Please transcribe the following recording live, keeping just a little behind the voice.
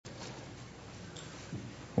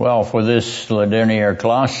Well, for this la dernière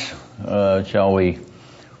classe, shall we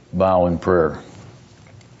bow in prayer?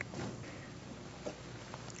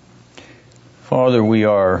 Father, we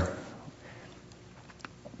are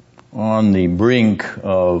on the brink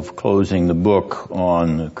of closing the book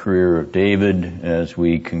on the career of David as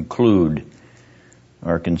we conclude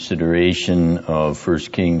our consideration of 1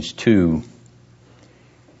 Kings 2.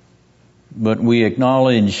 But we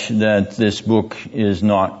acknowledge that this book is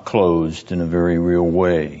not closed in a very real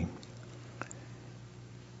way.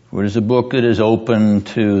 It is a book that is open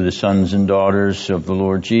to the sons and daughters of the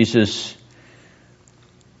Lord Jesus,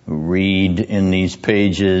 who read in these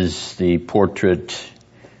pages the portrait,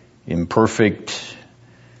 imperfect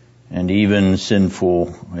and even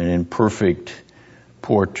sinful and imperfect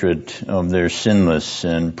portrait of their sinless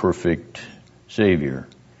and perfect Savior.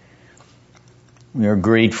 We are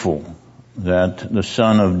grateful that the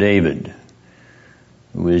Son of David,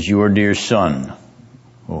 who is your dear Son,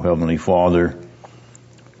 O Heavenly Father,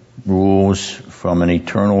 rules from an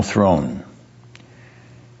eternal throne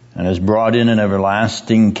and has brought in an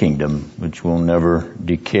everlasting kingdom which will never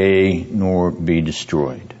decay nor be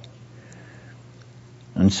destroyed.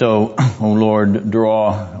 And so, O Lord,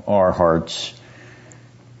 draw our hearts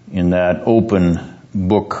in that open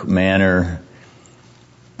book manner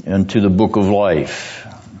into the book of life,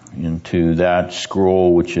 into that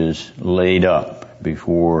scroll which is laid up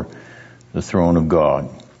before the throne of God.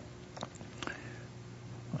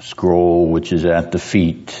 A scroll which is at the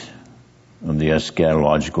feet of the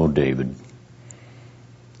eschatological David,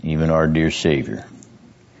 even our dear Savior,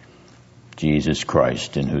 Jesus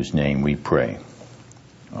Christ, in whose name we pray.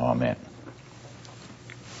 Amen.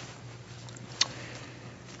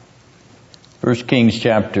 1 Kings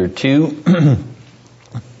chapter 2.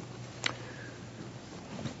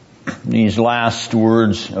 These last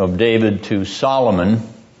words of David to Solomon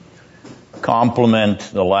complement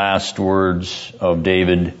the last words of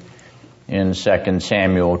David in 2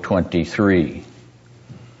 Samuel 23.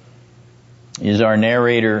 Is our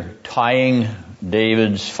narrator tying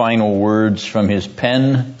David's final words from his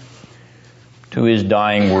pen to his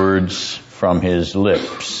dying words from his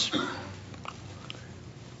lips?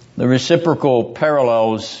 The reciprocal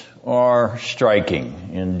parallels are striking.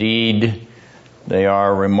 Indeed, they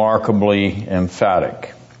are remarkably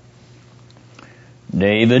emphatic.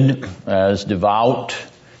 David, as devout,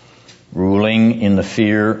 ruling in the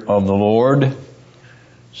fear of the Lord,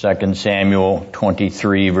 2 Samuel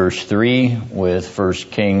 23 verse 3 with 1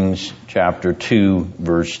 Kings chapter 2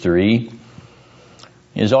 verse 3,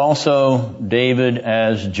 is also David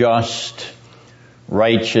as just,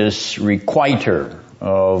 righteous requiter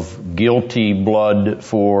of guilty blood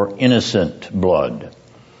for innocent blood.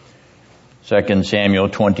 2 Samuel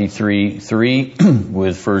 23:3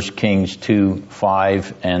 with 1 Kings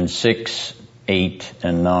 2:5 and 6, 8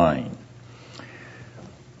 and 9.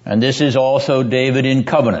 And this is also David in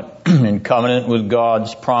covenant with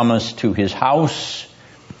God's promise to his house,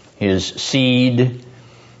 his seed,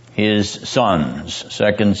 his sons.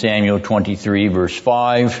 2 Samuel 23 verse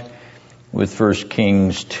 5 with 1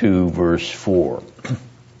 Kings 2 verse 4.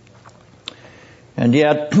 And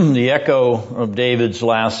yet, the echo of David's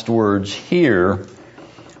last words here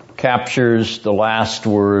captures the last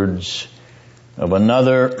words of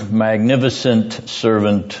another magnificent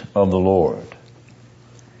servant of the Lord.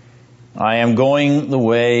 I am going the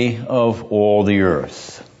way of all the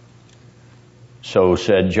earth. So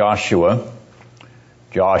said Joshua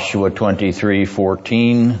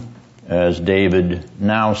 23:14, as David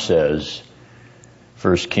now says,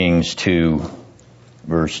 1 Kings 2,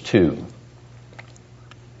 verse 2.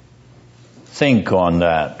 Think on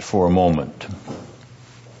that for a moment.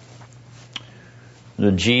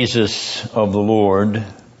 The Jesus of the Lord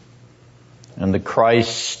and the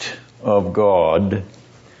Christ of God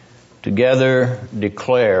together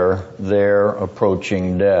declare their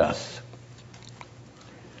approaching death.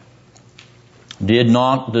 Did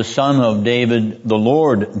not the Son of David, the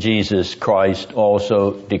Lord Jesus Christ,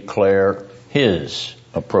 also declare his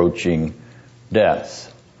approaching death?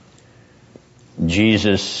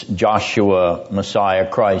 Jesus, Joshua, Messiah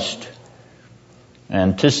Christ,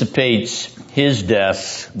 anticipates his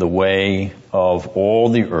death the way of all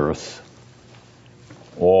the earth,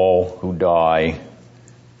 all who die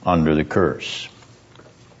under the curse.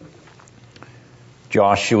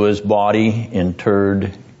 Joshua's body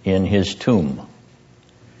interred in his tomb.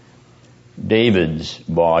 David's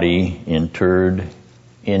body interred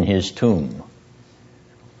in his tomb.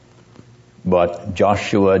 But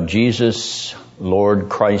Joshua, Jesus, Lord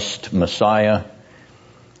Christ, Messiah,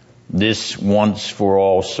 this once for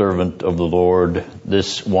all servant of the Lord,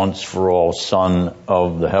 this once for all Son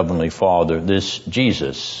of the Heavenly Father, this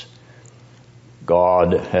Jesus,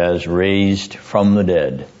 God has raised from the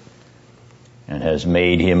dead and has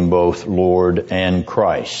made him both Lord and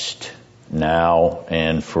Christ, now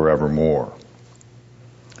and forevermore.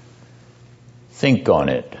 Think on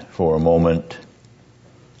it for a moment.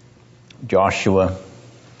 Joshua,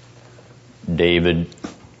 David,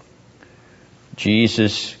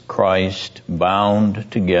 Jesus Christ bound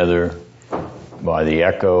together by the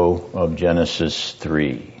echo of Genesis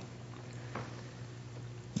 3.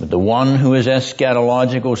 But the one who is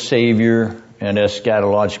eschatological Savior and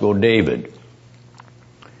eschatological David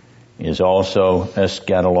is also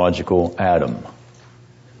eschatological Adam,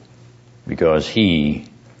 because he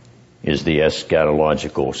is the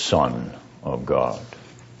eschatological Son of God.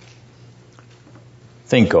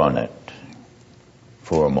 Think on it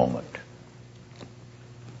for a moment.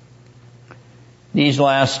 These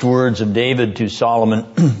last words of David to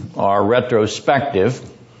Solomon are retrospective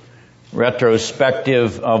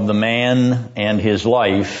of the man and his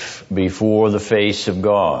life before the face of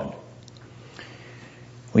God.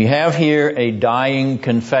 We have here a dying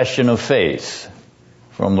confession of faith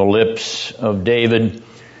from the lips of David,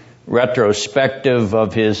 retrospective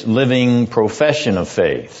of his living profession of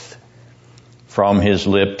faith from his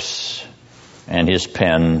lips and his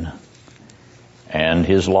pen and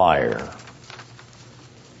his lyre.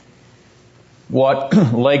 What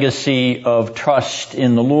legacy of trust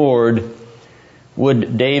in the Lord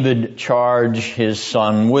would David charge his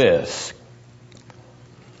son with?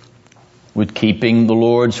 With keeping the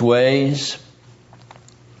Lord's ways?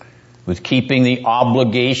 With keeping the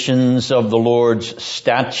obligations of the Lord's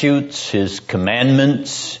statutes, his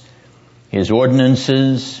commandments, his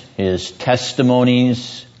ordinances, his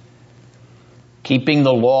testimonies? Keeping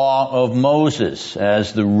the law of Moses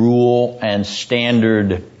as the rule and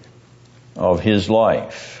standard of his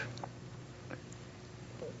life?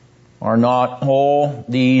 Are not all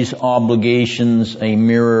these obligations a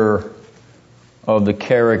mirror of the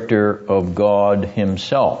character of God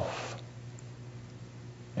himself?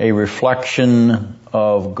 A reflection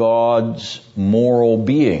of God's moral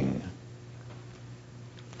being,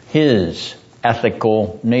 his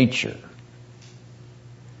ethical nature?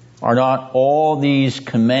 Are not all these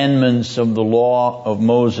commandments of the law of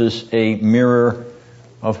Moses a mirror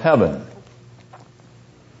of heaven?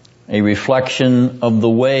 A reflection of the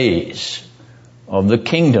ways of the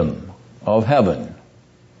kingdom of heaven?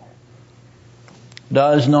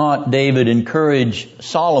 Does not David encourage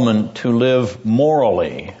Solomon to live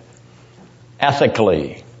morally,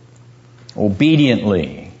 ethically,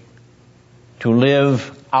 obediently, to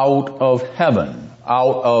live out of heaven,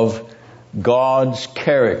 out of God's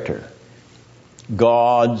character,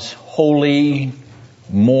 God's holy,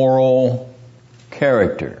 moral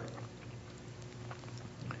character?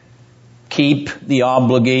 Keep the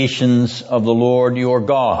obligations of the Lord your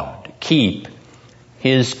God. Keep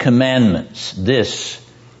his commandments. This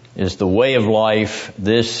is the way of life.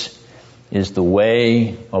 This is the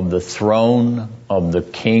way of the throne of the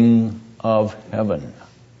King of heaven.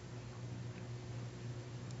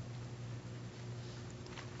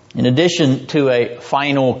 In addition to a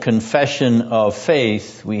final confession of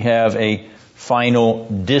faith, we have a final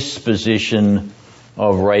disposition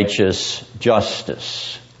of righteous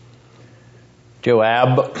justice.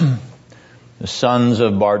 Joab, the sons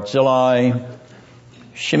of Barzillai,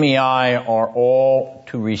 Shimei are all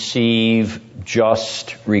to receive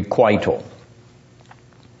just requital.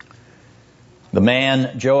 The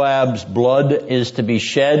man Joab's blood is to be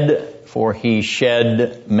shed, for he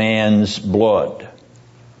shed man's blood.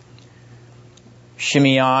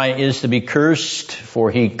 Shimei is to be cursed, for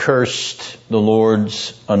he cursed the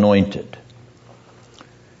Lord's anointed.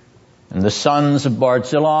 And the sons of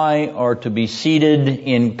Barzillai are to be seated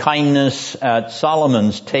in kindness at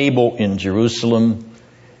Solomon's table in Jerusalem,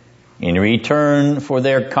 in return for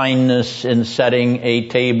their kindness in setting a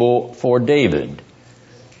table for David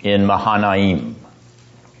in Mahanaim.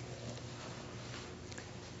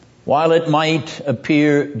 While it might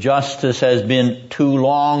appear justice has been too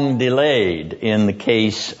long delayed in the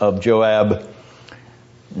case of Joab,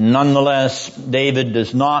 nonetheless, David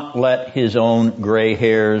does not let his own gray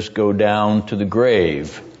hairs go down to the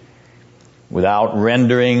grave without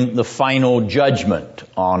rendering the final judgment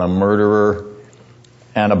on a murderer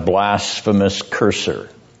and a blasphemous curser.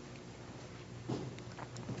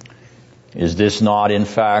 Is this not, in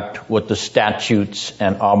fact, what the statutes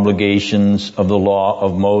and obligations of the law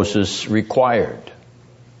of Moses required?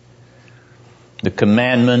 The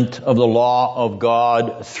commandment of the law of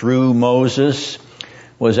God through Moses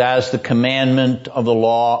was as the commandment of the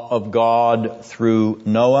law of God through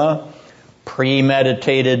Noah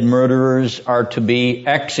Premeditated murderers are to be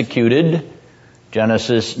executed.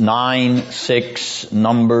 Genesis 9:6,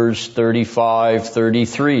 Numbers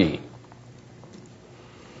 35:33.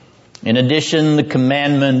 In addition, the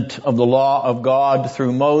commandment of the law of God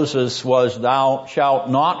through Moses was, "Thou shalt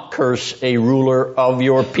not curse a ruler of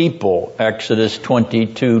your people," Exodus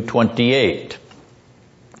 22:28.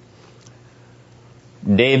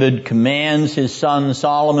 David commands his son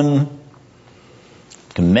Solomon,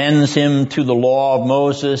 commends him to the law of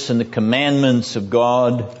Moses and the commandments of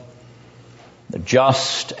God. The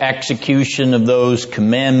just execution of those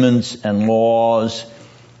commandments and laws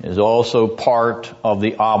is also part of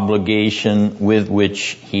the obligation with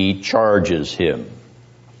which he charges him.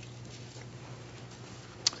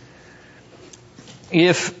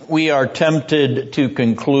 If we are tempted to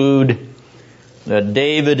conclude that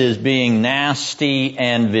David is being nasty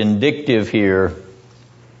and vindictive here,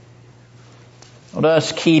 let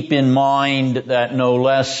us keep in mind that no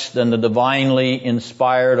less than the divinely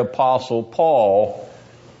inspired Apostle Paul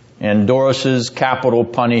endorses capital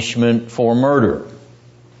punishment for murder.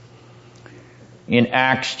 In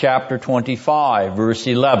Acts chapter 25, verse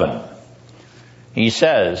 11, he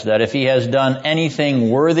says that if he has done anything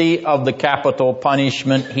worthy of the capital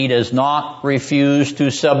punishment, he does not refuse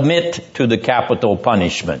to submit to the capital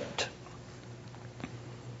punishment.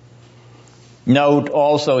 Note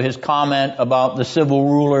also his comment about the civil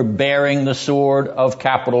ruler bearing the sword of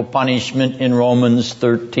capital punishment in Romans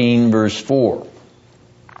 13, verse 4.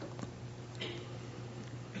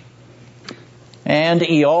 And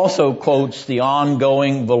he also quotes the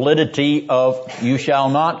ongoing validity of "you shall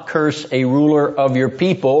not curse a ruler of your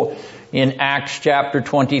people" in Acts chapter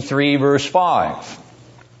 23, verse 5.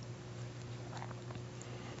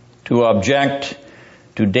 To object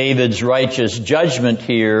to David's righteous judgment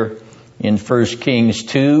here in 1 Kings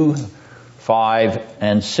 2, 5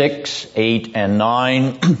 and 6, 8 and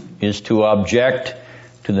 9 is to object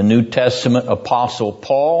to the New Testament Apostle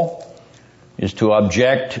Paul, is to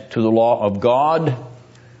object to the law of God,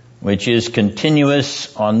 which is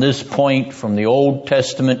continuous on this point from the Old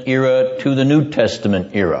Testament era to the New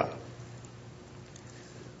Testament era.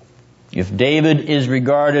 If David is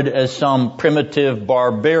regarded as some primitive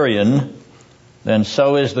barbarian, then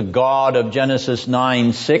so is the God of Genesis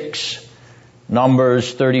 9:6,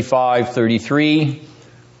 Numbers 35:33,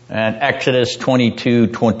 and Exodus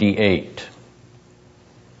 22:28.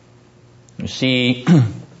 You see,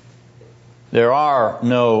 there are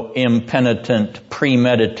no impenitent,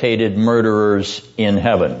 premeditated murderers in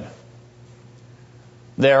heaven.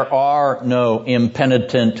 There are no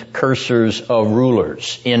impenitent cursers of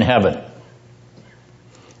rulers in heaven.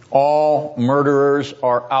 All murderers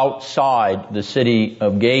are outside the city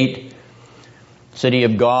of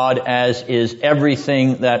God, as is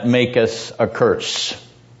everything that maketh a curse.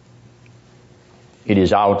 It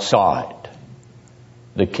is outside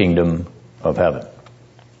the kingdom of heaven.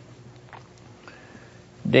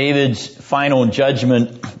 David's final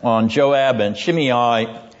judgment on Joab and Shimei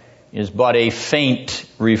is but a faint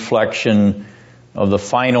reflection of the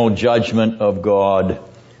final judgment of God,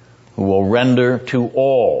 who will render to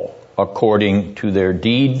all according to their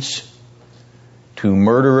deeds, to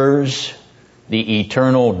murderers the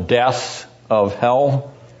eternal death of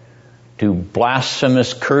hell, to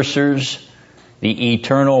blasphemous cursers the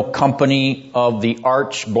eternal company of the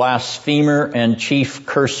arch blasphemer and chief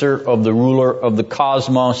curser of the ruler of the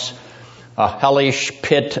cosmos, a hellish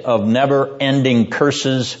pit of never-ending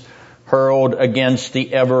curses hurled against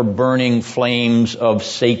the ever-burning flames of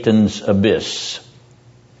Satan's abyss.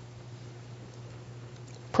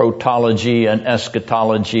 Protology and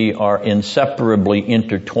eschatology are inseparably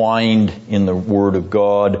intertwined in the Word of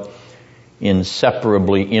God,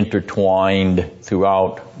 inseparably intertwined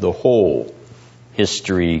throughout the whole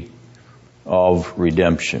history of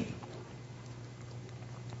redemption.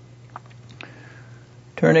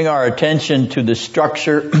 Turning our attention to the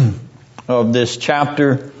structure of this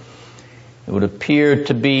chapter, it would appear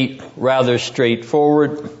to be rather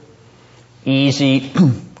straightforward, easy,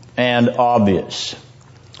 and obvious.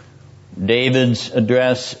 David's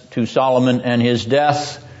address to Solomon and his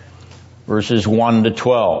death, verses 1 to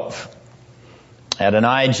 12.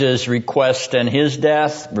 Adonijah's request and his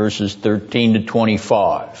death, verses 13 to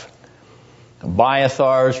 25.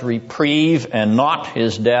 Abiathar's reprieve and not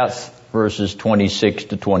his death, verses 26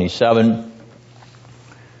 to 27.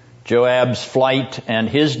 Joab's flight and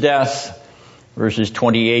his death, verses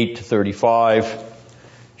 28 to 35.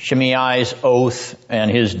 Shimei's oath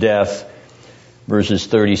and his death, verses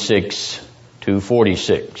 36 to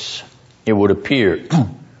 46. It would appear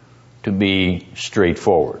to be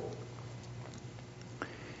straightforward.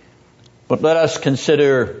 But let us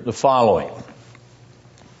consider the following.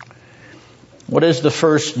 What is the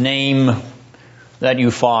first name that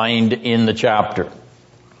you find in the chapter?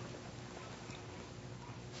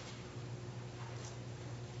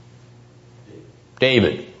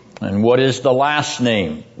 David. And what is the last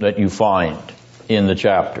name that you find in the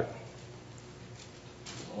chapter?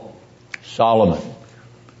 Solomon.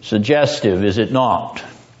 Suggestive, is it not?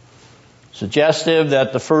 Suggestive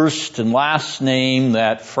that the first and last name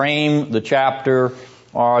that frame the chapter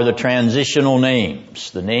are the transitional names,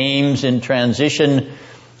 the names in transition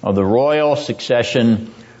of the royal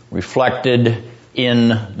succession reflected in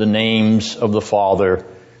the names of the father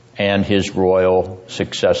and his royal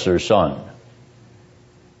successor son.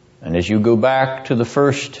 And as you go back to the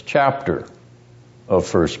first chapter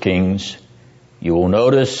of 1 Kings, you will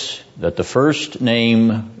notice that the first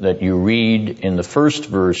name that you read in the first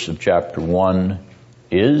verse of chapter 1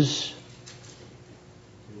 is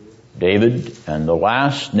David, and the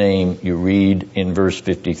last name you read in verse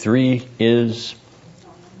 53 is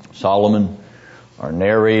Solomon. Our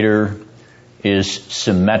narrator is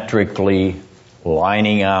symmetrically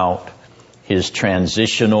lining out his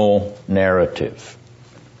transitional narrative.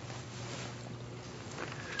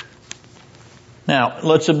 Now,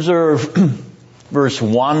 let's observe verse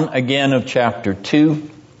 1 again of chapter 2.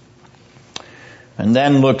 And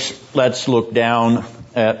then let's look down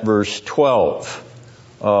at verse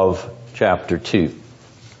 12 of chapter 2.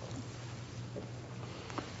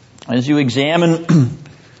 As you examine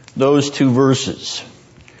those two verses,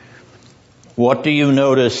 what do you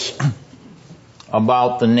notice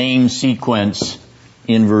about the name sequence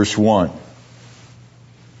in verse 1?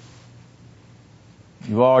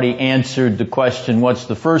 You've already answered the question, what's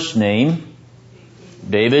the first name?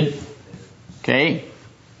 David. Okay.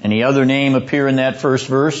 Any other name appear in that first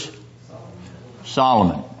verse?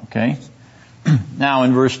 Solomon. Okay. Now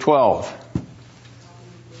in verse 12.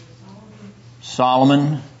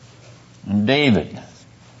 Solomon and David.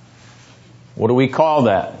 What do we call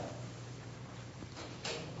that?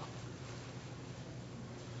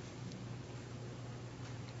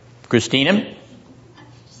 Christina?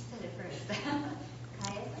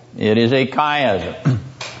 It is a chiasm.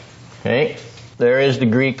 Okay. There is the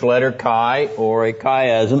Greek letter chi, or a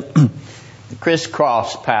chiasm, the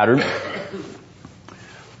crisscross pattern.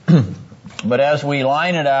 But as we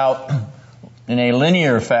line it out in a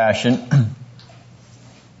linear fashion,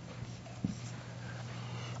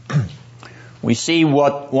 we see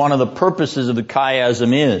what one of the purposes of the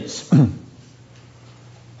chiasm is.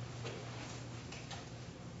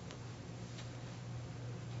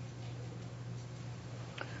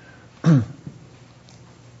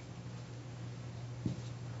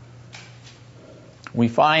 We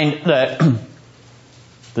find that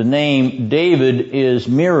the name David is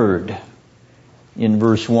mirrored in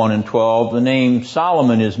verse 1 and 12. The name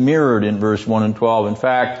Solomon is mirrored in verse 1 and 12. In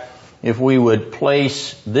fact, if we would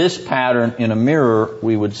place this pattern in a mirror,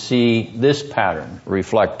 we would see this pattern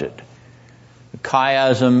reflected. The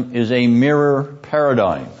chiasm is a mirror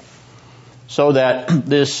paradigm, so that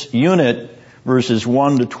this unit, verses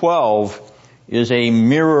 1 to 12, is a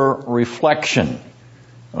mirror reflection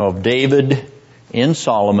of David in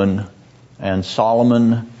Solomon, and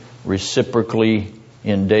Solomon reciprocally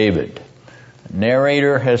in David. The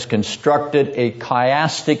narrator has constructed a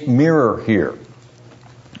chiastic mirror here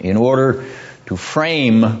in order to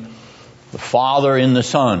frame the Father in the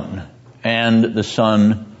Son and the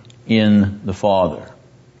Son in the Father.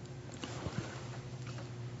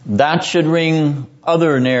 That should ring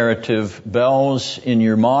other narrative bells in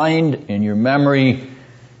your mind, in your memory.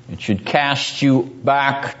 It should cast you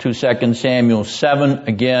back to 2 Samuel 7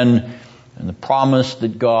 again, and the promise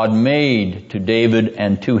that God made to David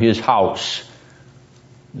and to his house,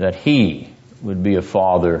 that he would be a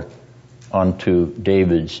father unto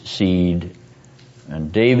David's seed,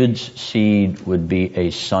 and David's seed would be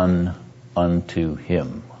a son unto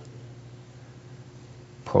him.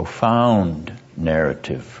 Profound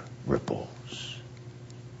narrative ripples.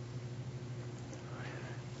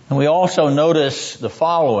 And we also notice the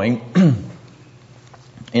following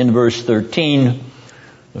in verse 13.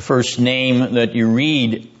 The first name that you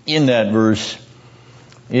read in that verse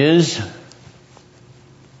is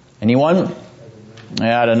anyone?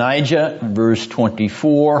 Adonijah, verse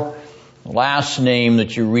 24. The last name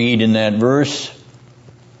that you read in that verse,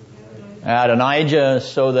 Adonijah,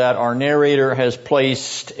 so that our narrator has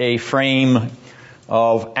placed a frame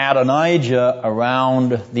of Adonijah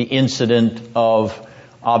around the incident of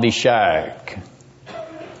Abishag.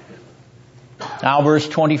 Now verse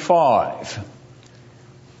 25.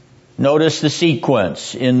 Notice the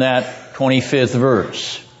sequence in that 25th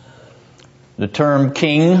verse. The term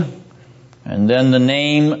king And then the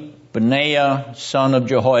name Benaiah, son of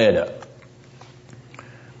Jehoiada.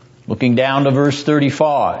 Looking down to verse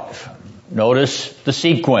 35, notice the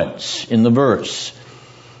sequence in the verse.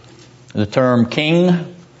 The term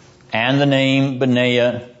king and the name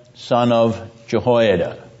Benaiah, son of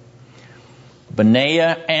Jehoiada.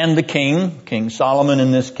 Benaiah and the king, King Solomon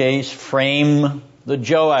in this case, frame the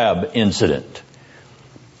Joab incident.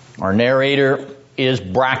 Our narrator is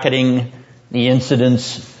bracketing the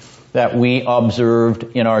incidents that we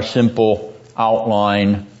observed in our simple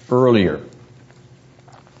outline earlier.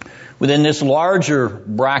 Within this larger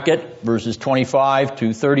bracket, verses 25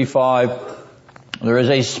 to 35, there is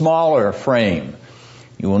a smaller frame.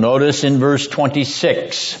 You will notice in verse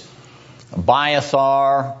 26,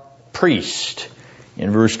 Abiathar, priest.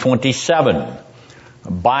 In verse 27,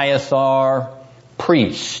 Abiathar,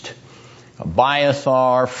 priest.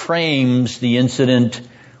 Abiathar frames the incident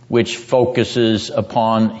which focuses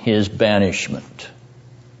upon his banishment.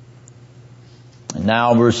 And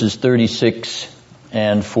now verses 36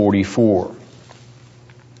 and 44.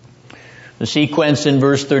 The sequence in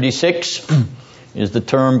verse 36 is the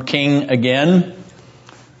term king again.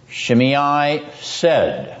 Shimei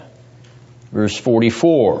said. Verse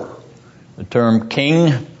 44, the term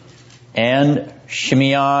king and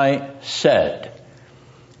Shimei said.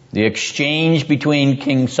 The exchange between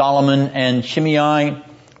King Solomon and Shimei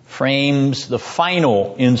frames the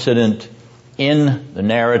final incident in the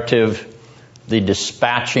narrative, the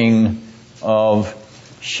dispatching of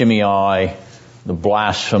Shimei, the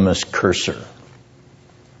blasphemous curser.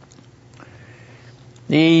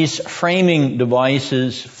 These framing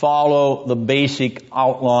devices follow the basic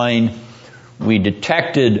outline we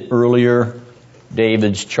detected earlier.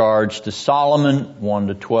 David's charge to Solomon, 1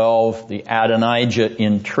 to 12, the Adonijah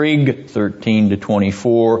intrigue, 13 to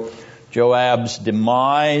 24, Joab's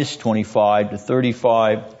demise, 25 to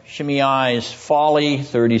 35, Shimei's folly,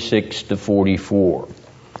 36 to 44.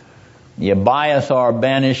 The Abiathar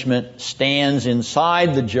banishment stands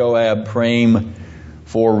inside the Joab frame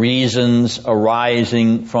for reasons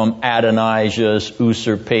arising from Adonijah's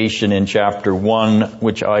usurpation in chapter 1,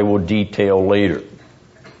 which I will detail later.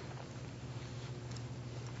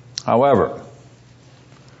 However,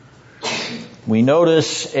 we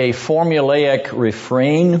notice a formulaic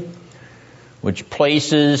refrain which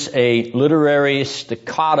places a literary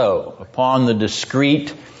staccato upon the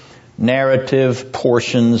discrete narrative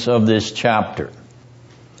portions of this chapter.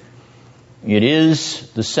 It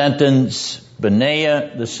is the sentence,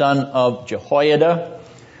 Benaiah, the son of Jehoiada,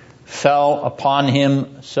 fell upon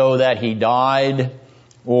him so that he died,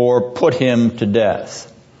 or put him to death.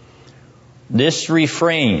 This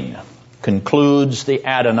refrain concludes the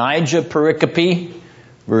Adonijah pericope,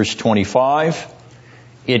 verse 25.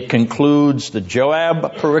 It concludes the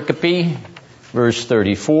Joab pericope, verse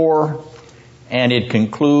 34. And it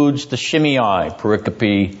concludes the Shimei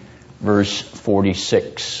pericope, verse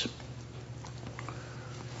 46.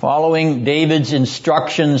 Following David's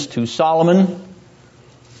instructions to Solomon,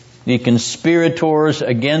 the conspirators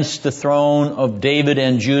against the throne of David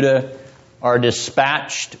and Judah are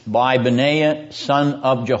dispatched by Benaiah, son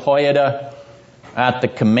of Jehoiada, at the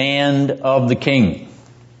command of the king.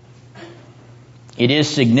 It is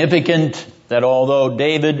significant that although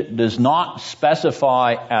David does not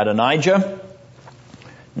specify Adonijah,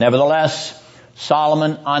 nevertheless,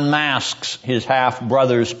 Solomon unmasks his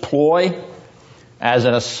half-brother's ploy as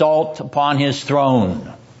an assault upon his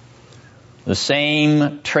throne. The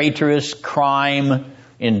same traitorous crime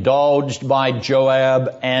indulged by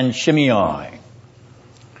Joab and Shimei.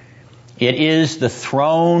 It is the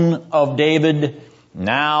throne of David,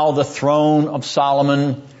 now the throne of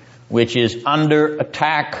Solomon, which is under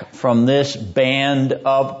attack from this band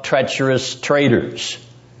of treacherous traitors.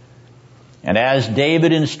 And as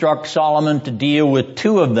David instructs Solomon to deal with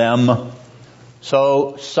two of them,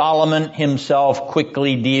 so Solomon himself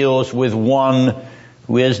quickly deals with one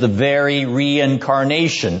who is the very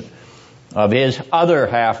reincarnation of his other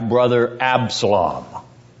half-brother Absalom.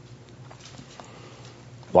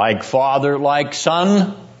 Like father, like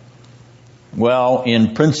son? Well,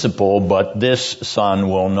 in principle, but this son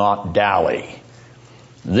will not dally.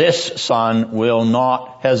 This son will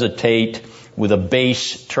not hesitate with a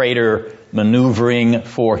base traitor maneuvering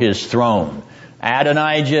for his throne.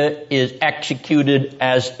 Adonijah is executed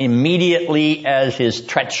as immediately as his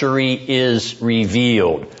treachery is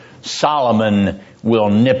revealed. Solomon will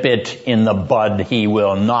nip it in the bud. He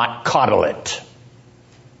will not coddle it.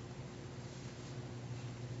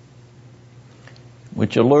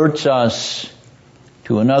 Which alerts us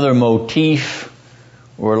to another motif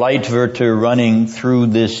or Leitwörter running through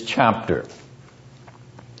this chapter.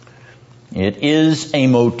 It is a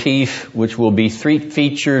motif which will be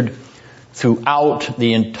featured throughout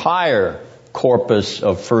the entire corpus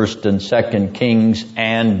of 1st and 2nd Kings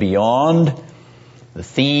and beyond, the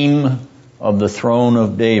theme of the throne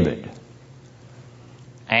of David.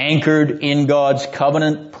 Anchored in God's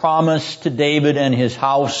covenant promise to David and his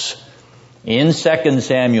house in 2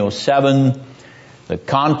 Samuel 7, the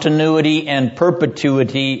continuity and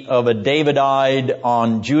perpetuity of a Davidite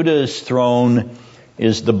on Judah's throne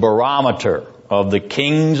is the barometer of the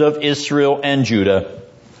kings of Israel and Judah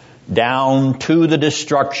down to the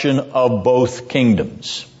destruction of both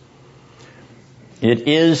kingdoms. It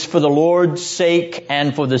is for the Lord's sake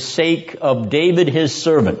and for the sake of David his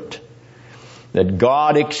servant that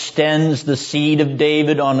God extends the seed of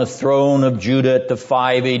David on the throne of Judah at the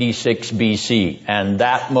 586 BC. And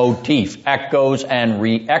that motif echoes and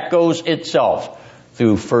re-echoes itself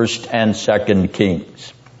through 1st and 2nd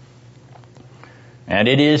Kings. And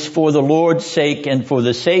it is for the Lord's sake and for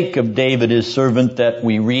the sake of David his servant that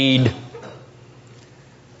we read,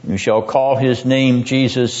 "You shall call his name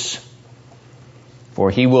Jesus, for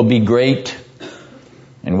he will be great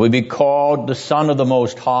and will be called the Son of the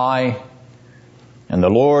Most High. And the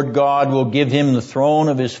Lord God will give him the throne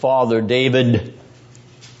of his father David,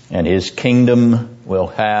 and his kingdom will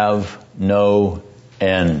have no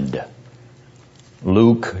end."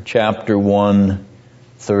 Luke chapter 1,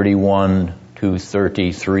 31 to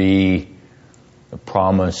 33, the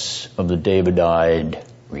promise of the Davidite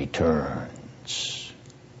returns.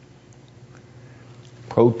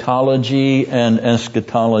 Protology and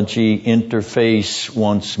eschatology interface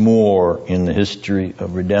once more in the history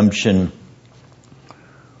of redemption.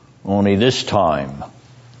 Only this time,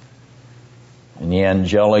 in the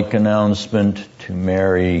angelic announcement to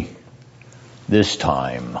Mary, this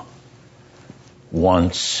time,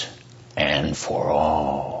 once and for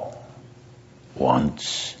all.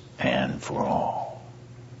 Once and for all.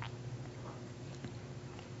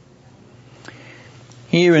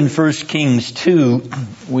 Here in 1 Kings 2,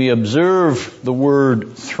 we observe the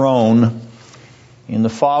word throne in the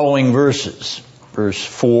following verses. Verse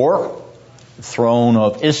 4, throne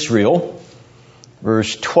of Israel.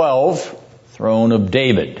 Verse 12, throne of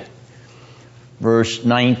David. Verse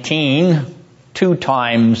 19, 2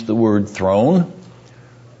 times the word throne.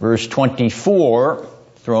 Verse 24,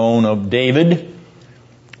 throne of David.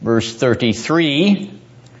 Verse 33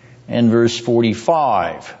 and verse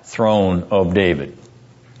 45, throne of David.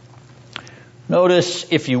 Notice,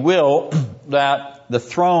 if you will, that the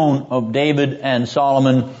throne of David and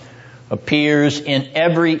Solomon appears in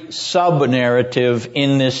every sub-narrative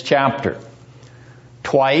in this chapter.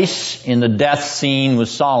 Twice in the death scene with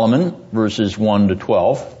Solomon, verses 1 to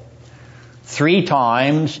 12. 3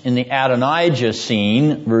 times in the Adonijah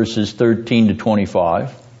scene, verses 13 to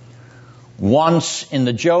 25. Once in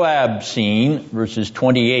the Joab scene, verses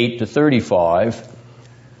 28 to 35.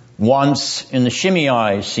 Once in the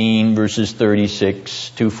Shimei scene, verses 36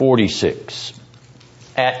 to 46.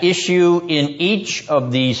 At issue in each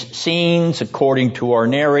of these scenes, according to our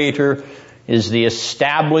narrator, is the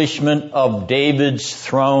establishment of David's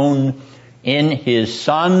throne in his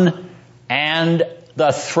son and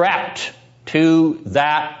the threat to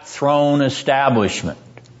that throne establishment.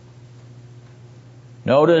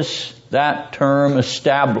 Notice that term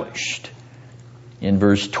established in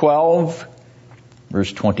verse 12,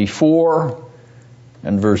 verse 24,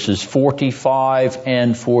 and verses 45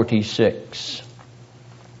 and 46.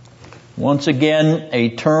 Once again, a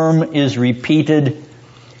term is repeated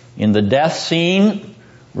in the death scene,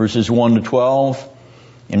 verses 1 to 12,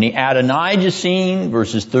 in the Adonijah scene,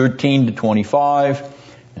 verses 13 to 25,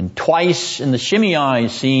 and twice in the Shimei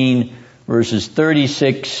scene, verses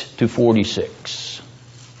 36 to 46.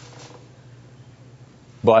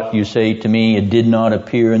 But you say to me, it did not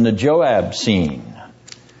appear in the Joab scene.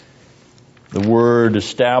 The word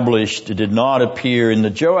established did not appear in the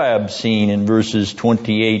Joab scene in verses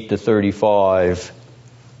 28 to 35.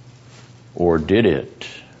 Or did it?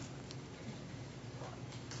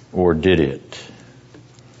 Or did it?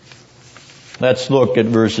 Let's look at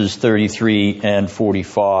verses 33 and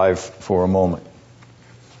 45 for a moment.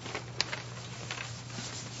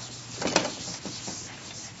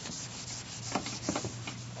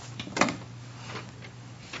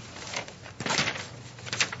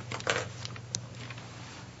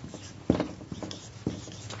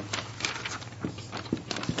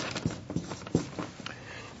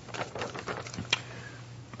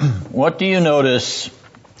 What do you notice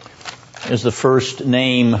is the first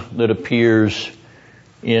name that appears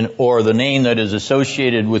in, or the name that is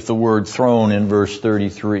associated with the word throne in verse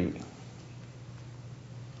 33?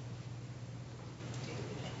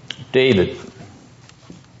 David.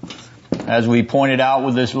 As we pointed out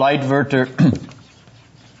with this Leitwerter,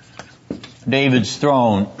 David's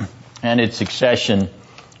throne and its succession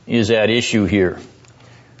is at issue here.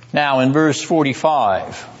 Now in verse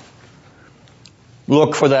 45,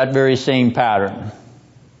 look for that very same pattern.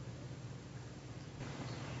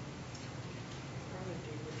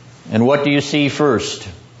 And what do you see first?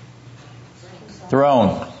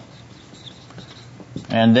 Throne.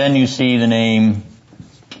 And then you see the name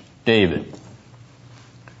David.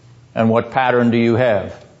 And what pattern do you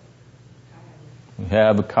have? You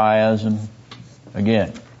have a chiasm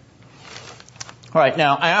again. All right,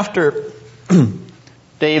 now after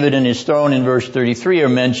David and his throne in verse 33 are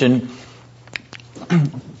mentioned,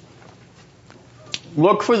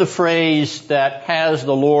 look for the phrase that has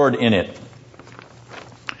the Lord in it.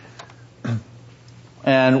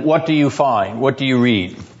 And what do you find? What do you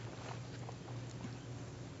read?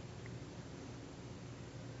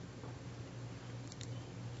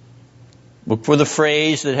 Look for the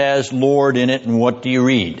phrase that has Lord in it, and what do you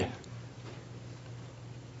read?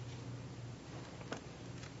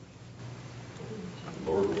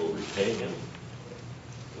 Lord will repay him.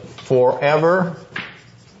 Forever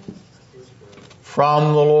from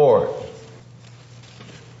the Lord.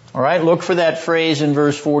 All right, look for that phrase in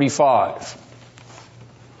verse 45.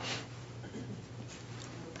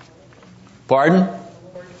 Pardon?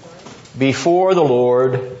 Before the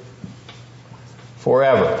Lord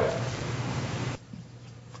forever.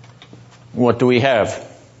 What do we have?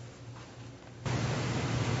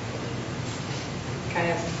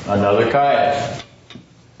 Chiasm. Another chiasm.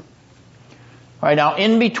 All right, now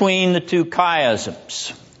in between the two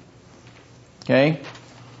chiasms, okay,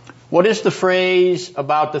 what is the phrase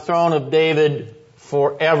about the throne of David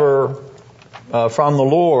forever from the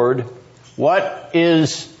Lord? What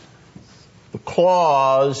is the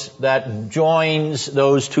clause that joins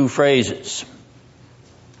those two phrases?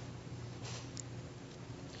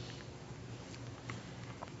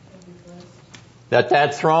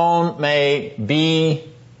 That throne may be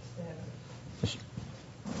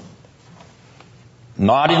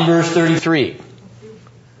not in verse 33.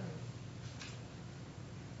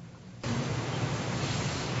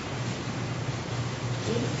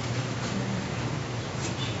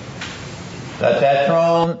 That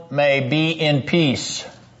throne may be in peace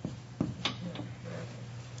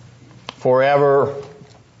forever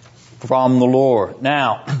from the Lord.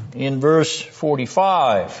 Now, in verse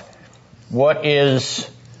 45, what is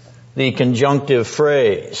the conjunctive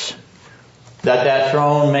phrase? That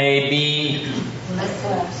throne may be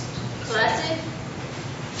blessed.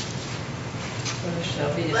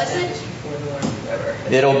 Shall be established before the Lord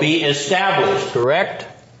forever. It'll be established, correct?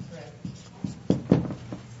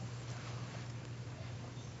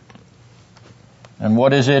 And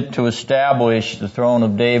what is it to establish the throne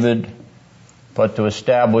of David, but to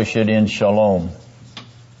establish it in shalom,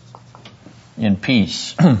 in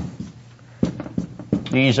peace?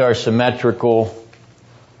 These are symmetrical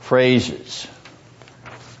phrases.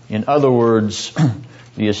 In other words,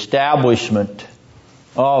 the establishment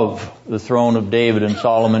of the throne of David and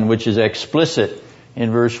Solomon, which is explicit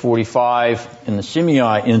in verse 45 in the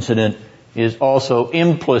Shimei incident, is also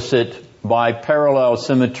implicit by parallel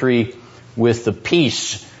symmetry with the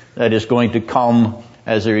peace that is going to come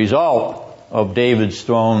as a result of David's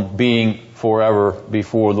throne being forever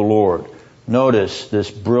before the Lord. Notice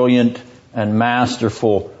this brilliant and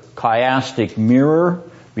masterful chiastic mirror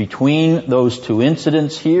between those two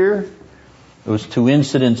incidents here,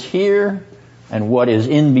 and what is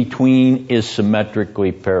in between is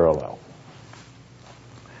symmetrically parallel.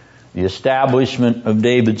 The establishment of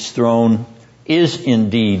David's throne is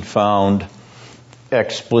indeed found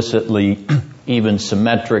explicitly, even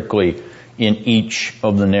symmetrically, in each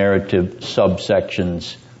of the narrative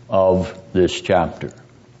subsections of this chapter.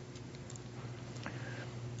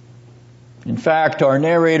 In fact, our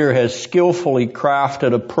narrator has skillfully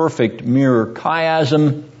crafted a perfect mirror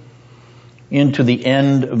chiasm into the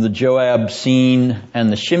end of the Joab scene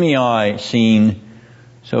and the Shimei scene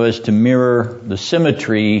so as to mirror the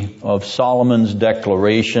symmetry of Solomon's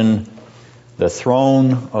declaration, the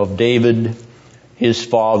throne of David, his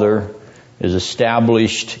father, is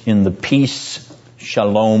established in the peace,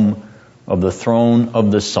 shalom, of the throne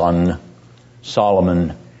of the son,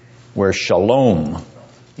 Solomon, where shalom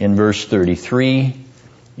in verse 33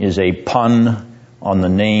 is a pun on the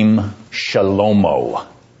name Shalomo,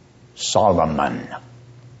 Solomon.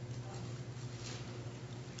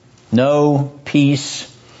 No peace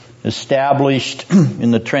established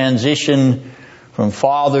in the transition from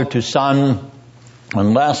father to son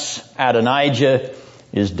unless Adonijah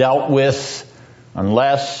is dealt with,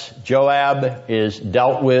 unless Joab is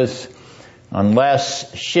dealt with,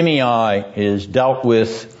 unless Shimei is dealt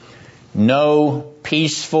with, no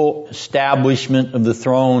peaceful establishment of the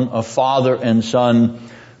throne of Father and Son,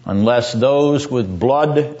 unless those with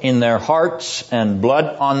blood in their hearts and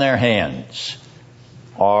blood on their hands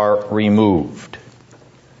are removed.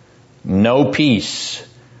 No peace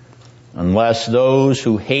unless those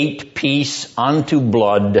who hate peace unto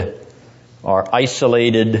blood are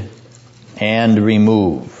isolated and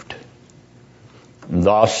removed.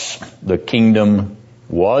 Thus, the kingdom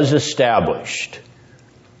was established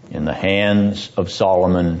in the hands of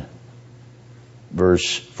Solomon,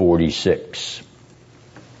 verse 46.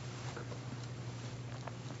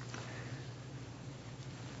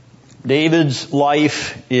 David's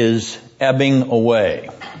life is ebbing away,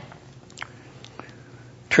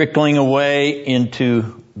 trickling away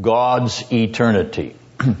into God's eternity.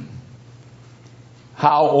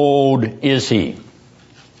 How old is he?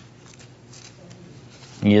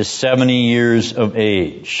 He is 70 years of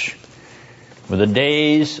age. For the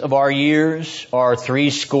days of our years are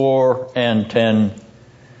 70,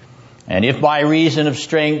 and if by reason of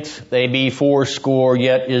strength they be 80,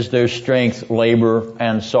 yet is their strength labor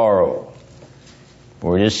and sorrow.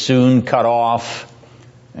 For it is soon cut off,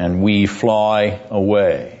 and we fly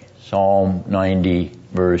away. Psalm 90,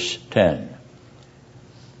 verse 10.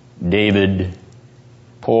 David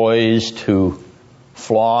poised to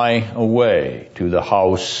fly away to the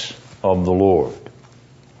house of the Lord,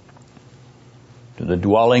 to the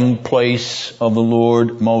dwelling place of the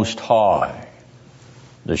Lord Most High,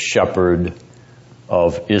 the Shepherd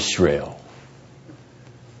of Israel.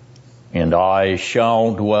 And I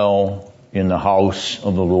shall dwell in the house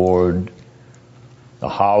of the Lord, the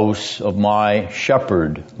house of my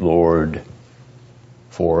Shepherd, Lord,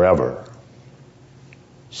 forever.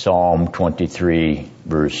 Psalm 23,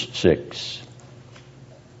 verse 6.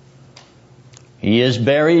 He is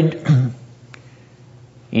buried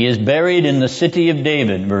in the city of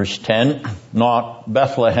David, verse 10, not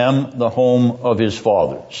Bethlehem, the home of his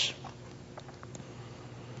fathers.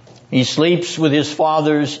 He sleeps with his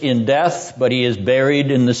fathers in death, but he is buried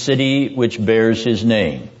in the city which bears his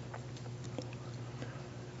name.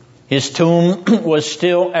 His tomb was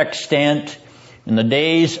still extant in the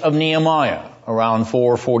days of Nehemiah, around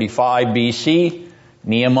 445 BC,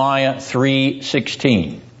 Nehemiah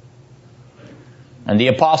 3:16. And the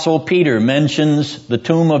Apostle Peter mentions the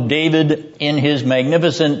tomb of David in his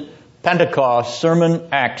magnificent Pentecost sermon,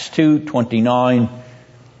 Acts 2:29,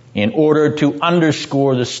 in order to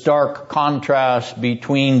underscore the stark contrast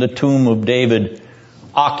between the tomb of David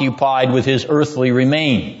occupied with his earthly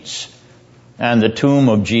remains and the tomb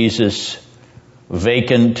of Jesus,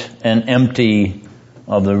 vacant and empty,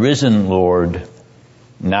 of the risen Lord,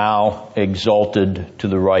 now exalted to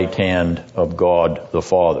the right hand of God the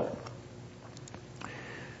Father.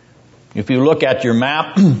 If you look at your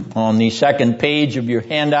map on the second page of your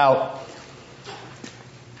handout,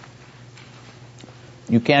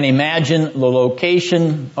 you can imagine the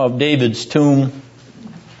location of David's tomb,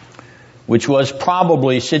 which was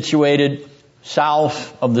probably situated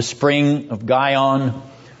south of the spring of Gihon,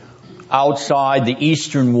 outside the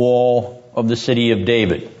eastern wall of the city of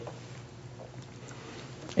David.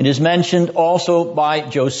 It is mentioned also by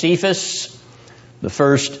Josephus, the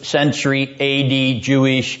 1st century AD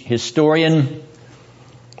Jewish historian,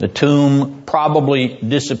 the tomb probably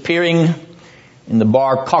disappearing in the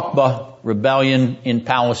Bar Kokhba rebellion in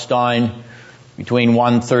Palestine between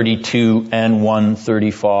 132 and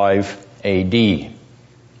 135 AD.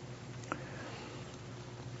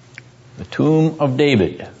 The tomb of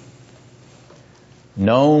David,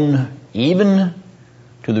 known even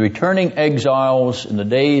to the returning exiles in the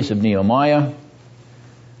days of Nehemiah,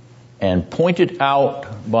 and pointed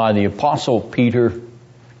out by the Apostle Peter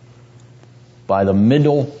by the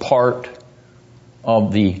middle part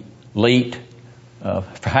of the late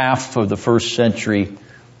half of the 1st century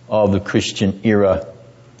of the Christian era,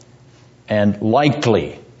 and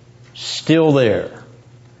likely still there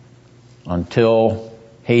until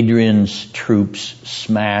Hadrian's troops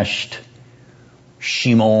smashed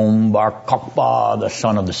Shimei Bar Kokhba, the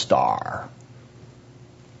son of the star,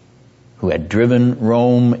 who had driven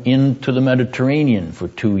Rome into the Mediterranean for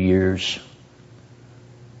 2 years,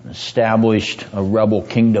 established a rebel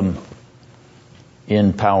kingdom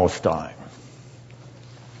in Palestine.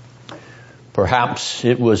 Perhaps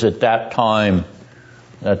it was at that time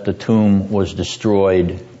that the tomb was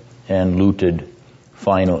destroyed and looted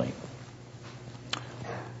finally.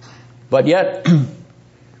 But yet,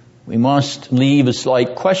 we must leave a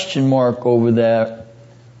slight question mark over that,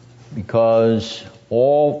 because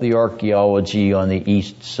all the archaeology on the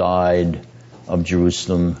east side of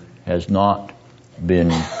Jerusalem has not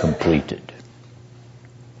been completed.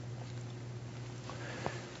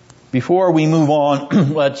 Before we move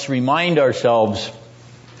on, let's remind ourselves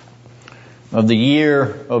of the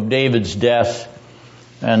year of David's death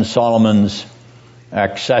and Solomon's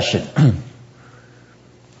accession.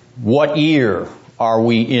 What year are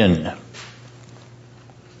we in?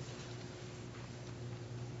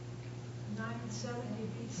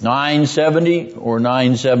 970 or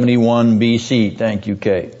 971 BC. Thank you,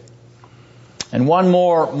 Kay. And one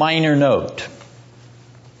more minor note.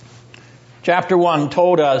 Chapter 1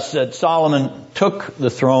 told us that Solomon took the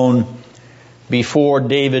throne before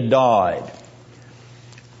David died.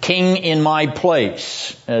 King in my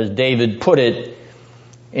place, as David put it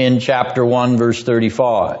in chapter 1, verse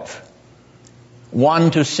 35. One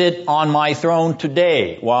to sit on my throne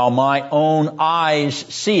today while my own eyes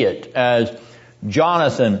see it, as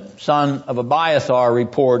Jonathan, son of Abiathar,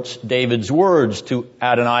 reports David's words to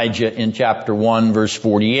Adonijah in chapter 1, verse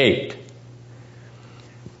 48.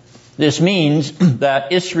 This means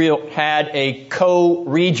that Israel had a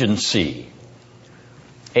co-regency.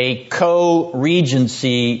 A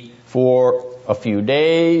co-regency for a few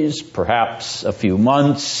days, perhaps a few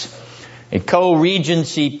months. A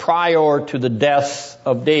co-regency prior to the death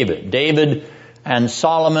of David. David and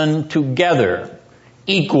Solomon together,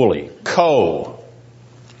 equally,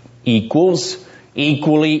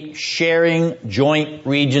 equally sharing joint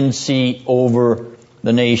regency over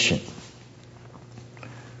the nation.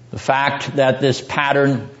 The fact that this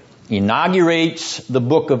pattern inaugurates the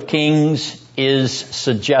book of Kings is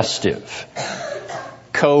suggestive.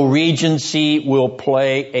 Co-regency will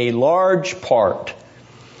play a large part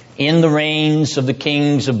in the reigns of the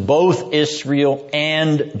kings of both Israel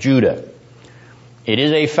and Judah. It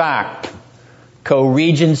is a fact.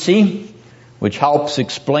 Co-regency, which helps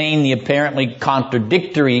explain the apparently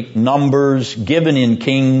contradictory numbers given in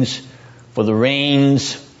Kings for the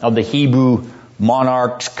reigns of the Hebrew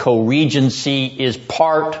monarchs. Co-regency is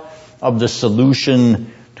part of the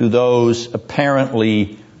solution to those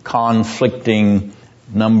apparently conflicting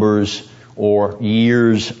numbers or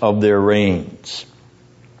years of their reigns.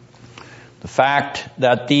 The fact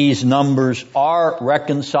that these numbers are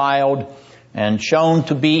reconciled and shown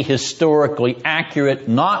to be historically accurate,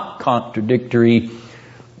 not contradictory,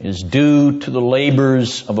 is due to the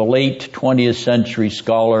labors of a late 20th century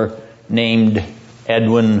scholar named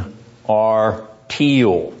Edwin R.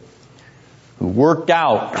 Teal, who worked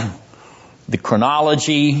out the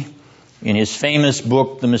chronology in his famous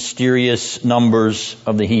book, The Mysterious Numbers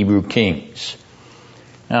of the Hebrew Kings.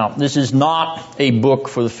 Now, this is not a book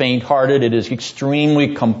for the faint-hearted. It is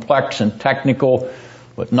extremely complex and technical,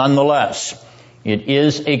 but nonetheless, it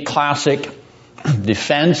is a classic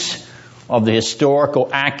defense of the historical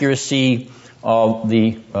accuracy of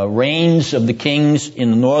the reigns of the kings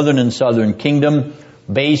in the northern and southern kingdom,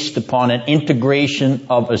 based upon an integration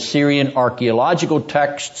of Assyrian archaeological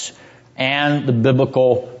texts and the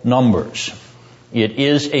biblical numbers. It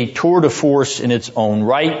is a tour de force in its own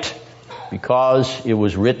right because it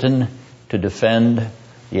was written to defend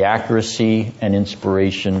the accuracy and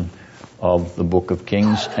inspiration of the book of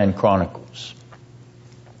Kings and Chronicles.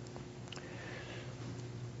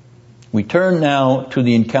 We turn now to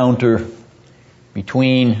the encounter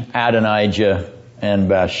between Adonijah and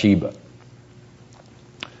Bathsheba.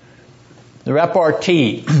 The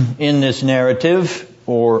repartee in this narrative,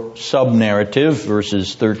 or sub-narrative,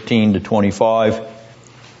 verses 13 to 25,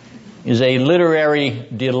 is a literary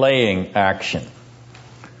delaying action.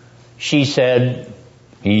 She said,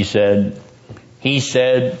 he said, he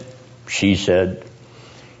said, she said.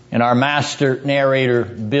 And our master narrator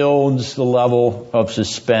builds the level of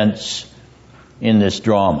suspense in this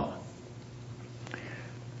drama.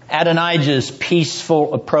 Adonijah's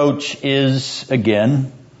peaceful approach is,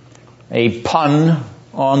 again, a pun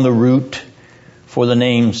on the root for the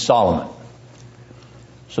name Solomon.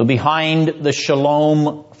 So behind the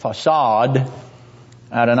shalom facade,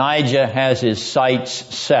 Adonijah has his sights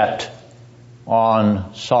set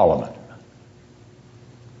on Solomon.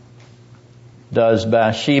 Does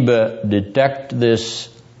Bathsheba detect this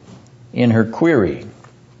in her query?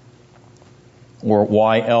 Or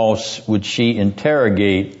why else would she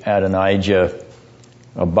interrogate Adonijah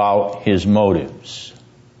about his motives?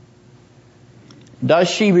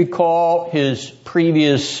 Does she recall his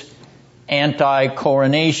previous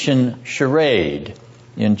anti-coronation charade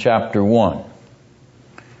in chapter 1?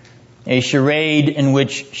 A charade in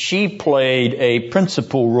which she played a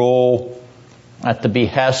principal role at the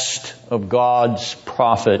behest of God's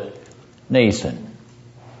prophet Nathan.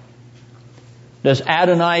 Does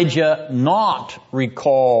Adonijah not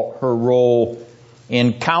recall her role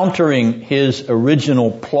in countering his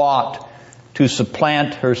original plot to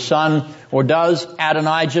supplant her son? Or does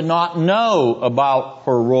Adonijah not know about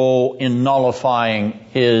her role in nullifying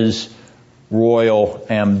his royal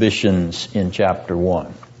ambitions in chapter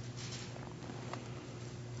 1?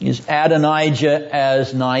 Is Adonijah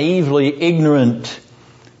as naively ignorant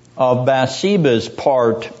of Bathsheba's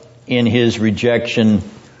part in his rejection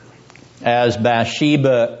as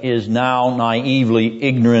Bathsheba is now naively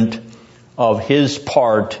ignorant of his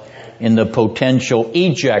part in the potential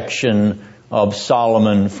ejection of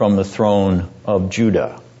Solomon from the throne of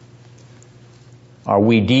Judah? Are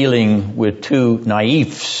we dealing with two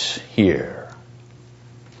naifs here?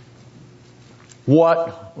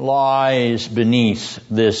 What lies beneath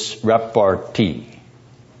this repartee?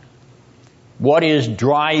 What is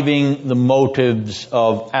driving the motives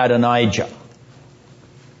of Adonijah,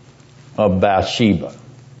 of Bathsheba?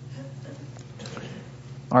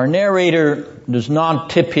 Our narrator does not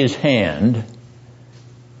tip his hand,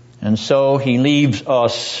 and so he leaves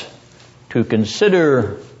us to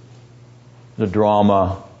consider the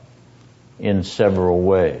drama in several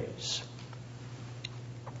ways.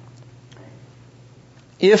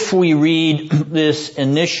 If we read this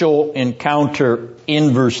initial encounter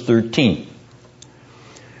in verse 13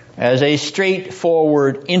 as a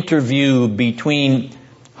straightforward interview between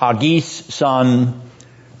Haggith's son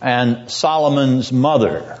and Solomon's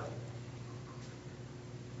mother,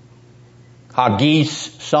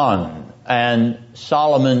 Haggith's son and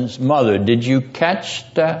Solomon's mother, did you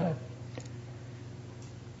catch that?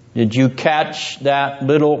 Did you catch that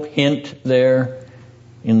little hint there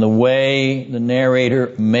in the way the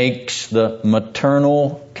narrator makes the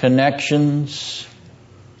maternal connections?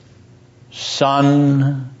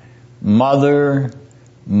 Son, mother,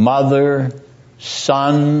 mother,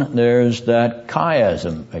 son. There's that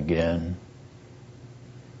chiasm again.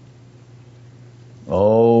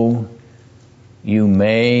 Oh, you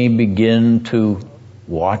may begin to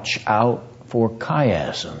watch out for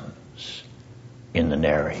chiasms in the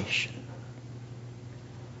narration,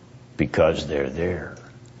 because they're there.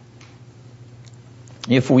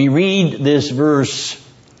 If we read this verse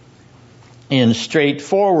in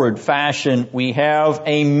straightforward fashion, we have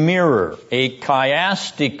a mirror, a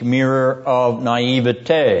chiastic mirror of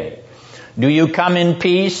naivete. Do you come in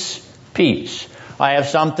peace? Peace. I have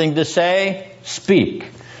something to say? Speak.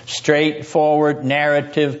 Straightforward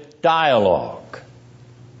narrative dialogue.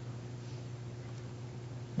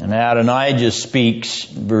 And Adonijah speaks,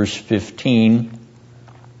 verse 15,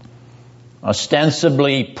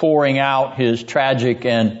 ostensibly pouring out his tragic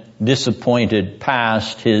and disappointed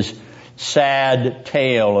past, his sad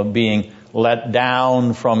tale of being let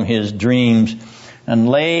down from his dreams, and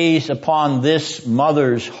lays upon this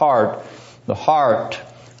mother's heart, the heart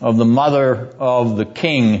of the mother of the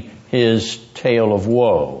king, his tale of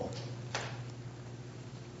woe.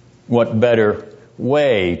 What better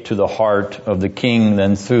way to the heart of the king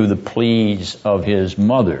than through the pleas of his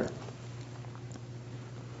mother?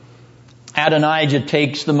 Adonijah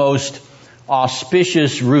takes the most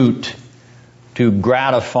auspicious route to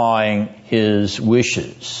gratifying his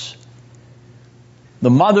wishes.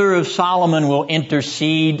 The mother of Solomon will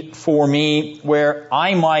intercede for me where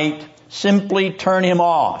I might simply turn him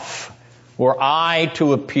off, were I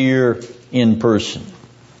to appear in person.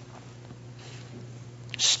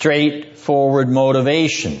 Straightforward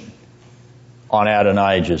motivation on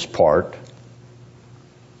Adonijah's part.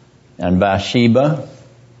 And Bathsheba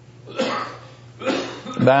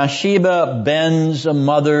bends a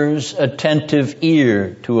mother's attentive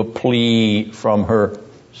ear to a plea from her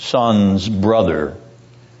son's brother.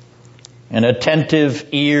 An attentive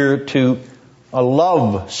ear to a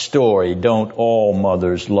love story. Don't all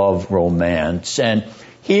mothers love romance? And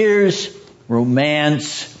here's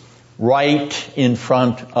romance right in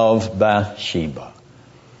front of Bathsheba.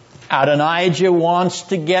 Adonijah wants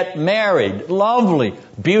to get married. Lovely,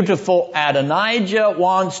 beautiful Adonijah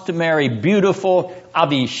wants to marry beautiful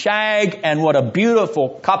Abishag, and what a beautiful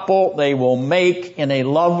couple they will make in a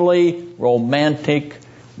lovely, romantic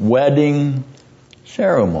wedding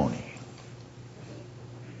ceremony.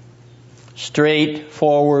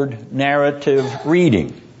 Straightforward narrative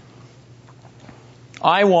reading.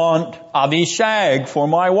 I want Abishag for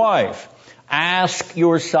my wife. Ask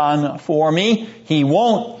your son for me. He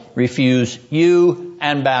won't refuse you.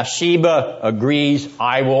 And Bathsheba agrees,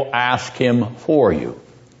 I will ask him for you.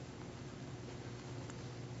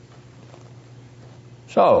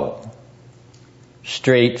 So,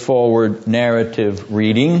 straightforward narrative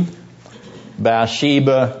reading.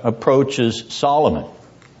 Bathsheba approaches Solomon.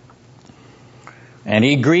 And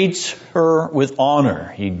he greets her with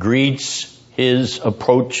honor. He greets his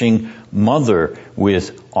approaching mother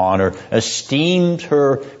with honor, esteems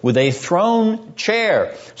her with a throne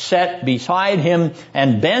chair set beside him,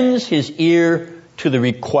 and bends his ear to the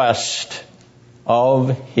request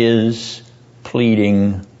of his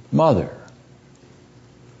pleading mother.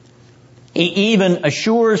 He even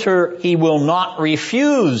assures her he will not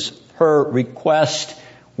refuse her request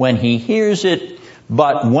when he hears it,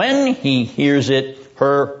 but when he hears it,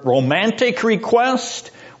 her romantic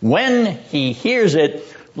request, when he hears it,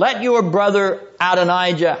 let your brother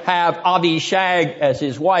Adonijah have Abishag as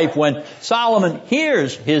his wife. When Solomon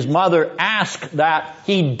hears his mother ask that,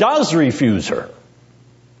 he does refuse her.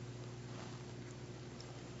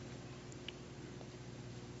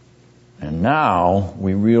 And now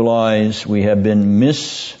we realize we have been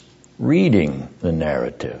misreading the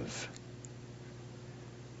narrative.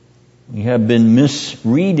 We have been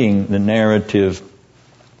misreading the narrative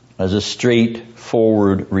as a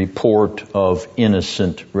straightforward report of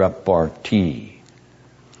innocent repartee.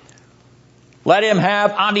 Let him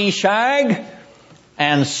have Abishag,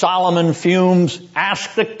 and Solomon fumes,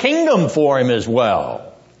 ask the kingdom for him as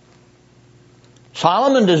well.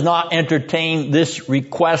 Solomon does not entertain this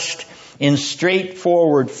request in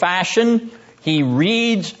straightforward fashion. He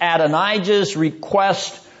reads Adonijah's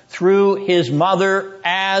request through his mother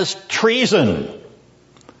as treason,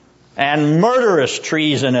 and murderous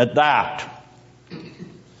treason at that.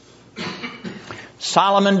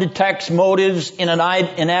 Solomon detects motives in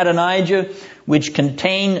Adonijah which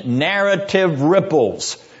contain narrative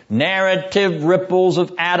ripples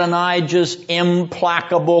of Adonijah's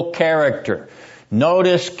implacable character.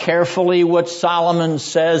 Notice carefully what Solomon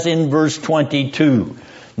says in verse 22.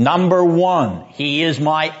 Number one, he is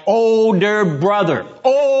my older brother.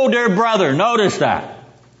 Older brother. Notice that.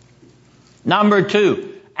 Number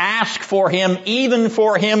two, ask for him, even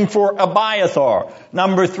for him, for Abiathar.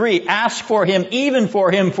 Number three, ask for him, even for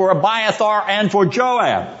him, for Abiathar and for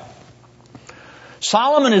Joab.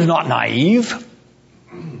 Solomon is not naive.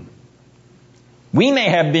 We may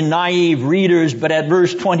have been naive readers, but at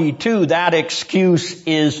verse 22, that excuse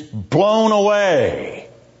is blown away.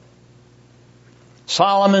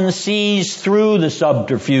 Solomon sees through the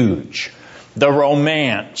subterfuge, the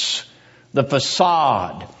romance, the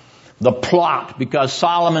facade, the plot, because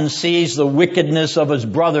Solomon sees the wickedness of his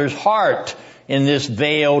brother's heart in this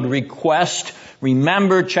veiled request.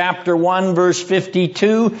 Remember chapter 1, verse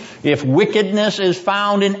 52, if wickedness is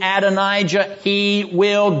found in Adonijah, he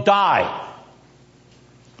will die.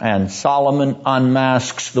 And Solomon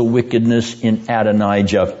unmasks the wickedness in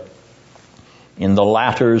Adonijah in the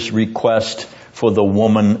latter's request for the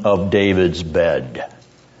woman of David's bed.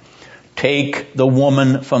 Take the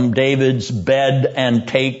woman from David's bed and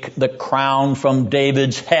take the crown from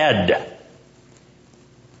David's head.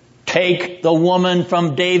 Take the woman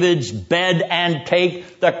from David's bed and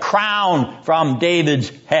take the crown from David's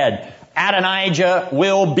head. Adonijah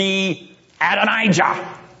will be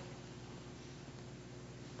Adonijah.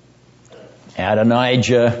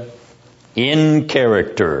 Adonijah in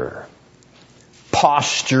character,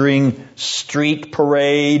 posturing street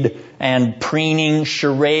parade and preening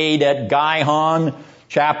charade at Gihon,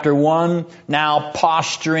 chapter 1, now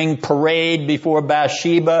posturing parade before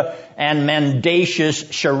Bathsheba and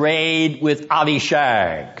mendacious charade with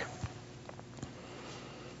Abishag.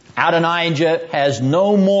 Adonijah has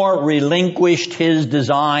no more relinquished his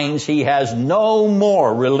designs. He has no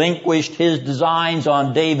more relinquished his designs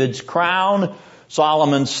on David's crown,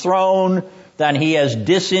 Solomon's throne, than he has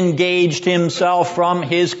disengaged himself from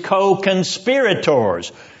his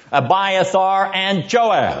co-conspirators, Abiathar and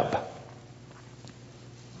Joab.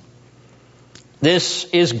 This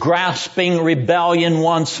is grasping rebellion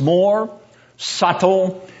once more,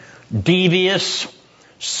 subtle, devious,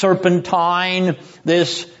 serpentine.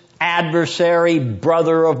 This adversary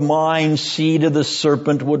brother of mine, seed of the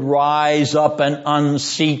serpent, would rise up and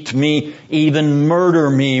unseat me, even murder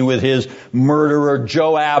me with his murderer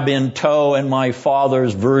Joab in tow and my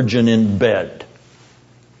father's virgin in bed.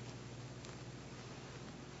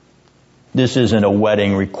 This isn't a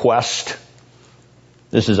wedding request.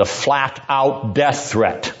 This is a flat-out death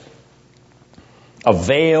threat. A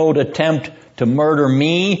veiled attempt to murder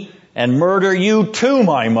me and murder you too,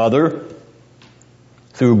 my mother,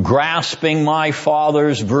 through grasping my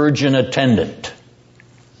father's virgin attendant.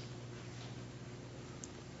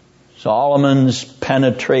 Solomon's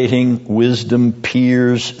penetrating wisdom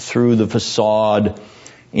peers through the facade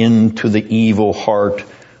into the evil heart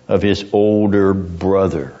of his older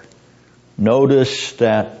brother. Notice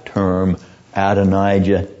that term,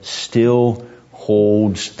 Adonijah still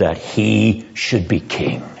holds that he should be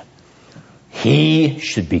king. He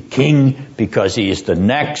should be king because he is the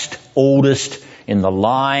next oldest in the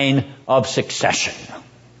line of succession.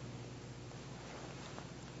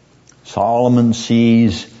 Solomon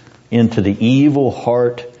sees into the evil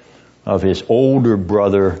heart of his older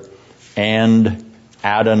brother and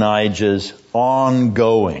Adonijah's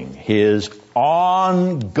ongoing,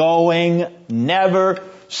 never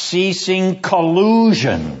ceasing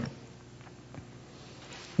collusion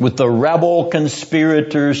with the rebel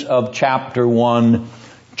conspirators of chapter 1,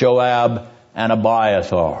 Joab and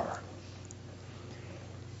Abiathar.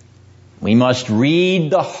 We must read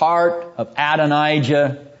the heart of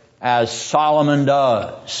Adonijah as Solomon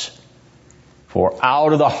does. For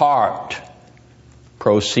out of the heart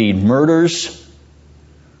proceed murders,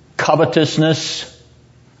 covetousness,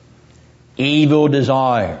 evil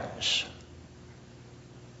desires.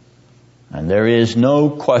 And there is no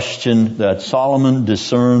question that Solomon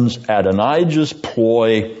discerns Adonijah's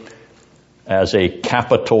ploy as a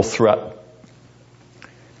capital threat.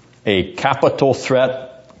 A capital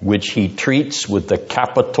threat which he treats with the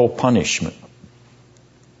capital punishment.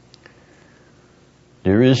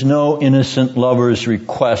 There is no innocent lover's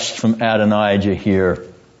request from Adonijah here,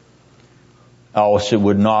 else it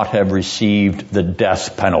would not have received the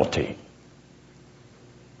death penalty.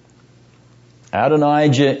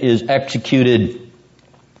 Adonijah is executed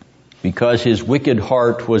because his wicked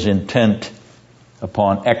heart was intent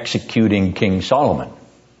upon executing King Solomon.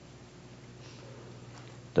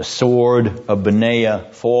 The sword of Benaiah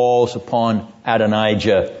falls upon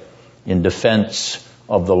Adonijah in defense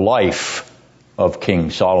of the life of King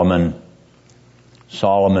Solomon.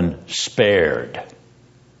 Solomon spared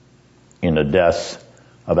in the death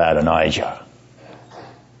of Adonijah.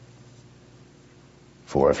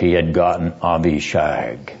 For if he had gotten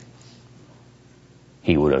Abishag,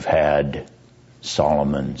 he would have had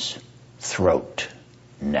Solomon's throat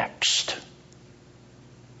next.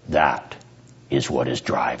 That is what is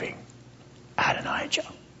driving Adonijah.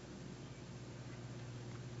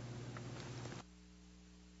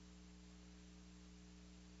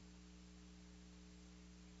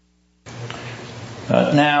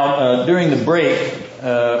 During the break,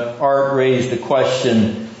 Art raised a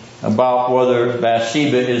question about whether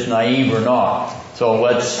Bathsheba is naive or not. So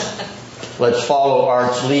let's follow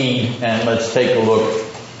Art's lead and let's take a look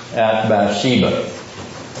at Bathsheba.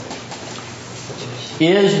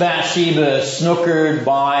 Is Bathsheba snookered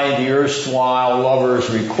by the erstwhile lover's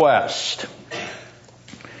request?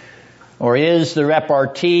 Or is the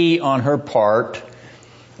repartee on her part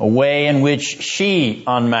a way in which she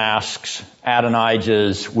unmasks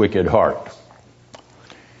Adonijah's wicked heart?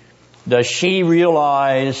 Does she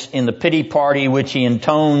realize in the pity party which he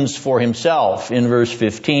intones for himself in verse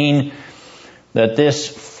 15 that this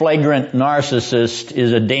flagrant narcissist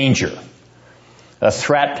is a danger, a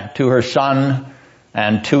threat to her son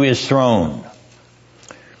and to his throne?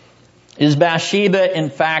 Is Bathsheba in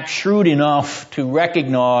fact shrewd enough to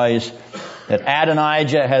recognize that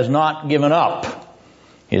Adonijah has not given up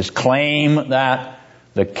his claim that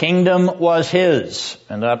the kingdom was his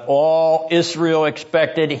and that all Israel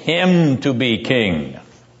expected him to be king?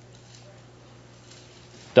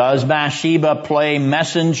 Does Bathsheba play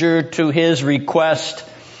messenger to his request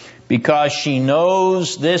because she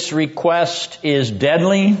knows this request is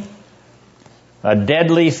deadly, a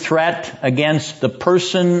deadly threat against the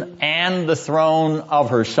person and the throne of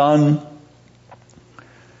her son?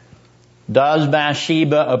 Does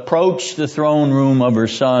Bathsheba approach the throne room of her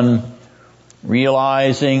son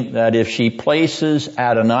realizing that if she places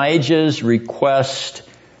Adonijah's request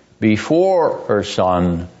before her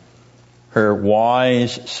son, her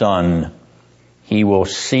wise son, he will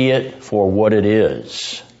see it for what it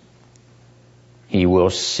is? He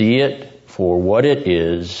will see it for what it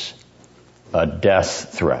is, a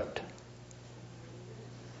death threat.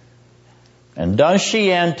 And does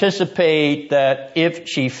she anticipate that if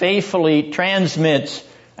she faithfully transmits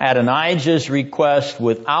Adonijah's request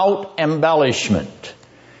without embellishment,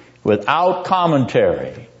 without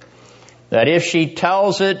commentary, that if she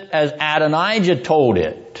tells it as Adonijah told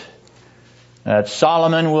it, that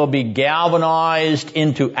Solomon will be galvanized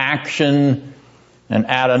into action and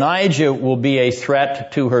Adonijah will be a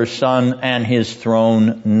threat to her son and his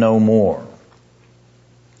throne no more?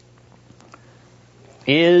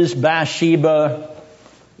 Is Bathsheba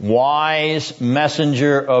wise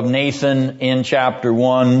messenger of Nathan in chapter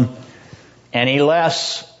 1, any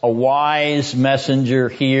less a wise messenger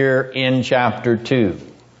here in chapter 2?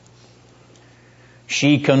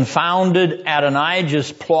 She confounded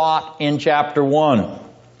Adonijah's plot in chapter 1.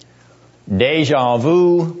 Deja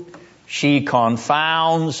vu, she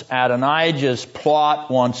confounds Adonijah's plot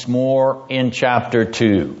once more in chapter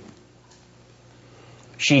 2.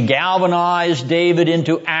 She galvanized David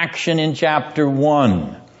into action in chapter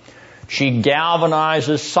 1. She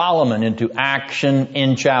galvanizes Solomon into action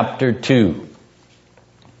in chapter 2.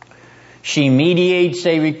 She mediates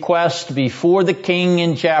a request before the king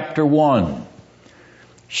in chapter 1.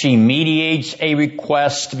 She mediates a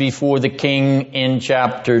request before the king in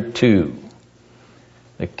chapter 2.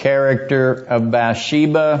 The character of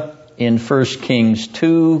Bathsheba in 1 Kings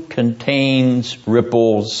 2 contains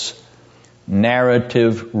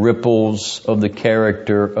narrative ripples of the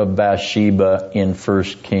character of Bathsheba in 1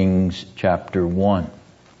 Kings chapter 1.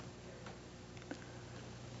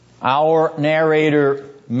 Our narrator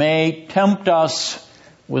may tempt us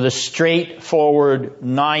with a straightforward,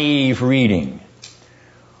 naive reading,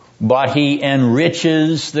 but he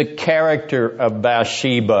enriches the character of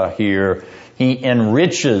Bathsheba here. He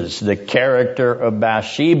enriches the character of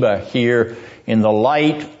Bathsheba here in the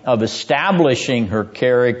light of establishing her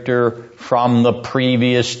character from the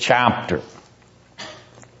previous chapter.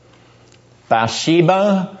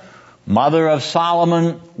 Bathsheba, mother of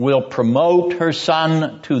Solomon, will promote her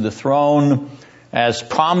son to the throne as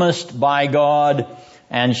promised by God,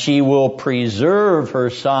 and she will preserve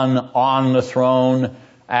her son on the throne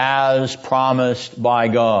as promised by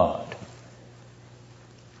God.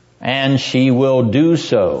 And she will do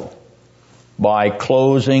so by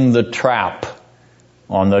closing the trap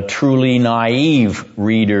on the truly naive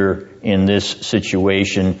reader in this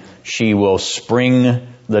situation. She will spring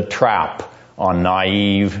the trap on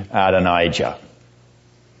naive Adonijah.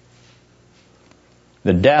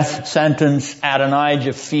 The death sentence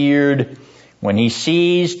Adonijah feared when he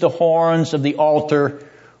seized the horns of the altar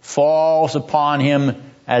falls upon him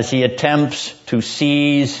as he attempts to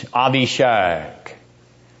seize Abishag.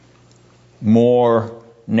 More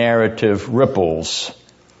narrative ripples.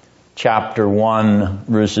 Chapter 1,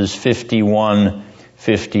 verses 51,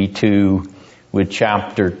 52, with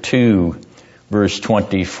chapter 2, verse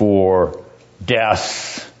 24.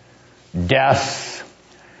 Death, death,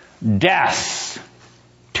 death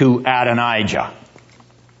to Adonijah.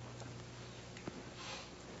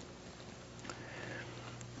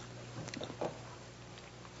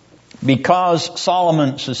 Because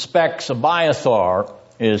Solomon suspects Abiathar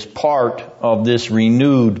is part of this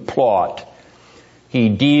renewed plot, he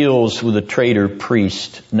deals with the traitor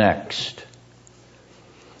priest next.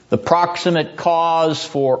 The proximate cause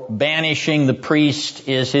for banishing the priest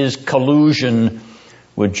is his collusion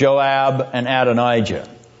with Joab and Adonijah,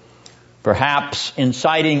 perhaps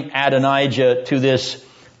inciting Adonijah to this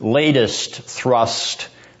latest thrust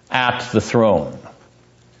at the throne.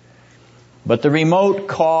 But the remote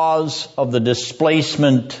cause of the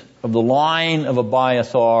displacement of the line of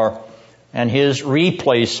Abiathar and his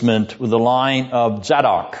replacement with the line of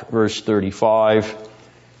Zadok, verse 35,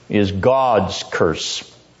 is God's curse.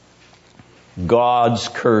 God's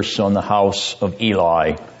curse on the house of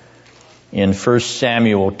Eli in 1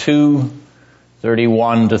 Samuel 2,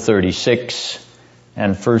 31 to 36,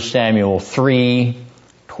 and 1 Samuel 3,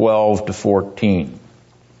 12 to 14.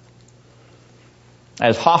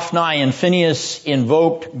 As Hophni and Phinehas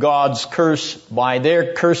invoked God's curse by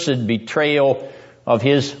their cursed betrayal of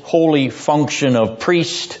his holy function of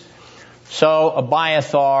priest, so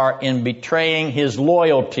Abiathar, in betraying his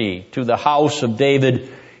loyalty to the house of David,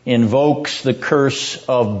 invokes the curse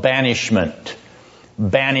of banishment.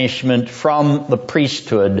 Banishment from the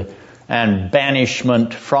priesthood and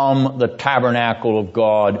banishment from the tabernacle of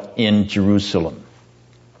God in Jerusalem.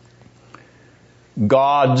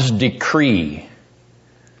 God's decree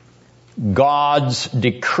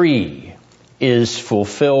is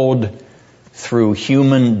fulfilled through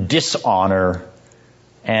human dishonor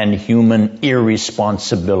and human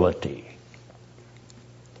irresponsibility.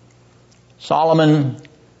 Solomon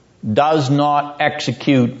does not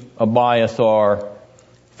execute Abiathar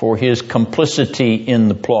for his complicity in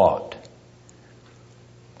the plot.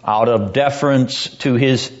 Out of deference to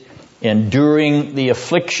his enduring the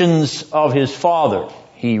afflictions of his father,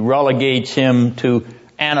 he relegates him to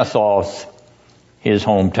Anathoth, his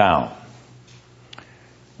hometown.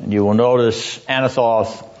 And you will notice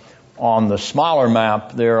Anathoth on the smaller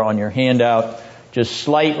map there on your handout, just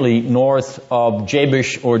slightly north of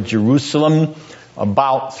Jabesh or Jerusalem,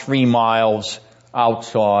 about 3 miles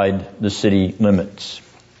outside the city limits.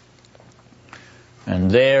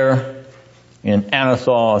 And there in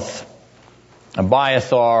Anathoth,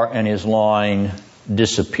 Abiathar and his line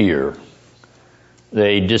disappear.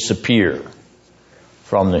 They disappear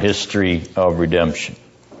from the history of redemption.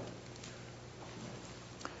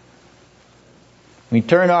 We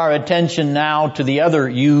turn our attention now to the other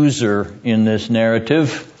user in this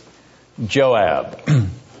narrative, Joab.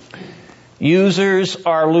 Users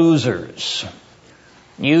are losers.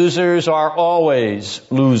 Users are always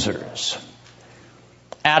losers.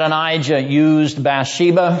 Adonijah used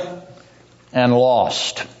Bathsheba and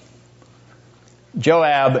lost.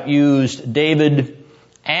 Joab used David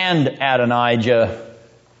and Adonijah,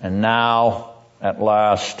 and now, at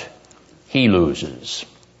last, he loses.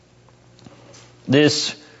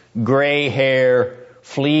 This gray hair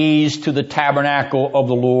flees to the tabernacle of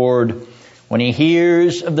the Lord when he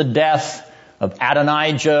hears of the death of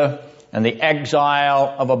Adonijah and the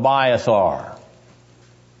exile of Abiathar.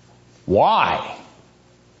 Why?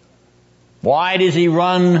 Why does he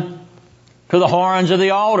run to the horns of the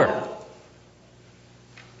altar?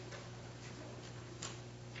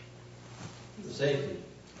 Safety.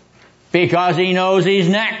 Because he knows he's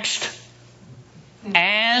next.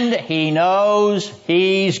 And he knows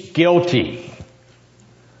he's guilty.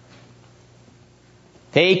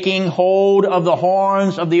 Taking hold of the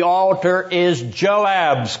horns of the altar is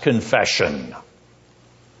Joab's confession.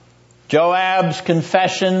 Joab's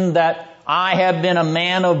confession that I have been a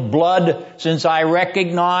man of blood since I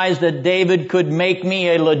recognized that David could make me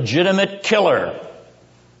a legitimate killer.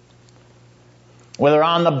 Whether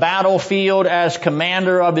on the battlefield as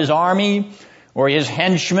commander of his army, or his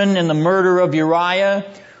henchman in the murder of Uriah,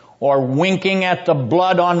 or winking at the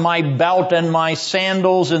blood on my belt and my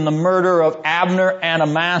sandals in the murder of Abner and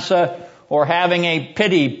Amasa, or having a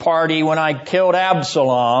pity party when I killed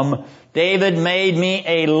Absalom, David made me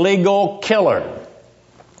a legal killer.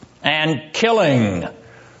 And killing,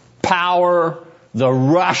 power, the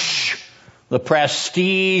rush, the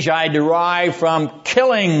prestige I derive from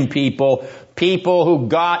killing people, people who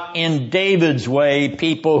got in David's way,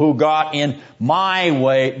 people who got in my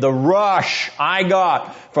way, the rush I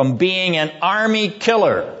got from being an army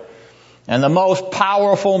killer and the most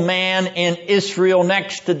powerful man in Israel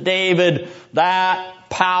next to David, that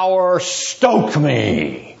power stoked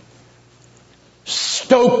me.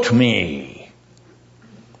 Stoked me.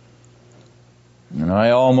 And I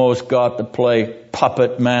almost got to play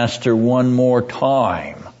puppet master one more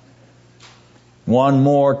time. One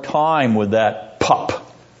more time with that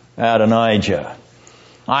pup, Adonijah.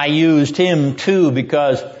 I used him too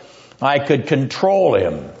because I could control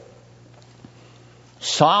him.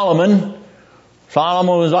 Solomon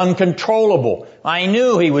was uncontrollable. I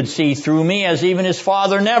knew he would see through me as even his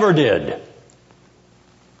father never did.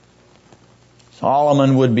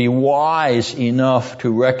 Solomon would be wise enough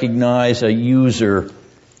to recognize a user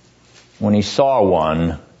when he saw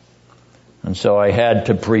one. And so I had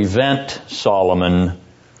to prevent Solomon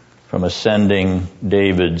from ascending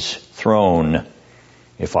David's throne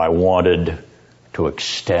if I wanted to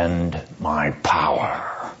extend my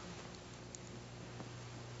power.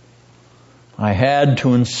 I had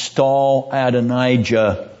to install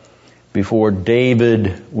Adonijah before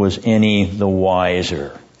David was any the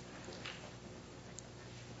wiser.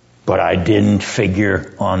 But I didn't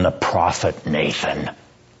figure on the prophet Nathan.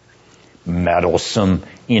 Meddlesome,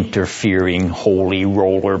 interfering, holy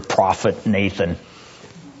roller prophet Nathan.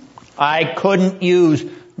 I couldn't use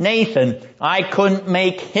Nathan. I couldn't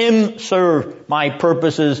make him serve my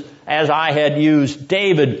purposes as I had used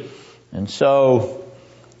David. And so,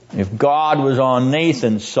 if God was on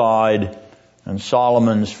Nathan's side, and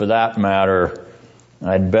Solomon's for that matter,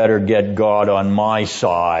 I'd better get God on my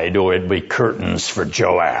side or it'd be curtains for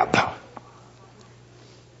Joab.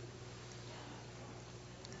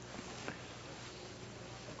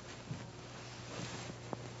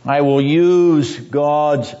 I will use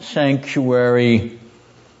God's sanctuary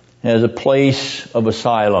as a place of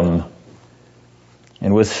asylum,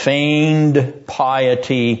 and with feigned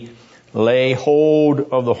piety lay hold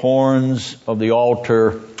of the horns of the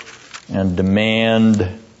altar and demand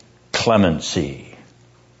clemency.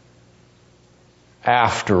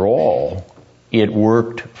 After all, it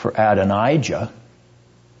worked for Adonijah.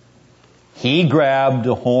 He grabbed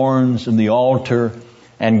the horns of the altar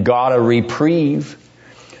and got a reprieve.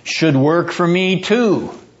 Should work for me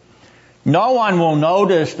too. No one will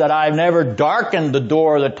notice that I've never darkened the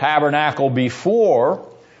door of the tabernacle before,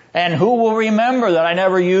 and who will remember that I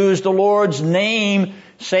never used the Lord's name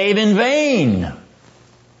save in vain?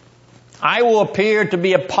 I will appear to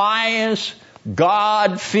be a pious,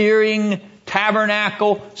 God-fearing,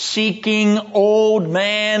 tabernacle-seeking old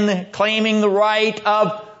man claiming the right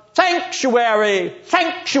of sanctuary,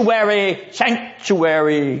 sanctuary,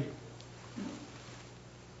 sanctuary.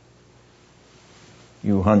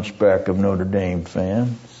 You Hunchback of Notre Dame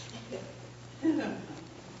fans.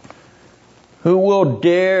 Who will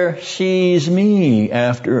dare seize me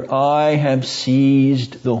after I have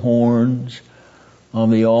seized the horns of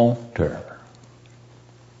the altar?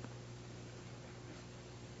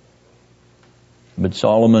 But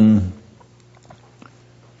Solomon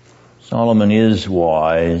Solomon is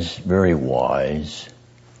wise, very wise,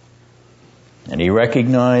 and he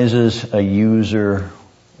recognizes a user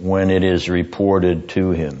when it is reported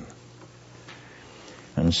to him.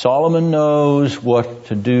 And Solomon knows what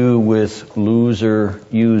to do with loser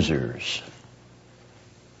users.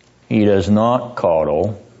 He does not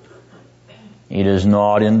coddle. He does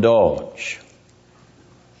not indulge.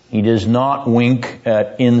 He does not wink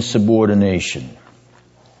at insubordination.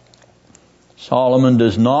 Solomon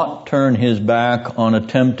does not turn his back on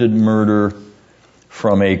attempted murder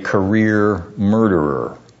from a career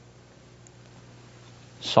murderer.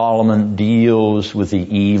 Solomon deals with the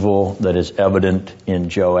evil that is evident in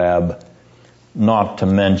Joab, not to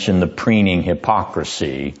mention the preening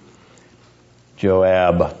hypocrisy.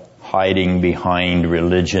 Joab hiding behind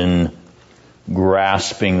religion,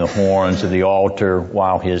 grasping the horns of the altar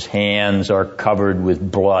while his hands are covered with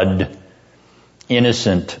blood,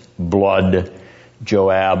 innocent blood.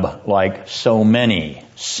 Joab, like so many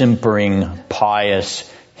simpering, pious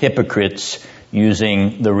hypocrites,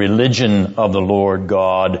 using the religion of the Lord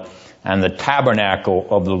God and the tabernacle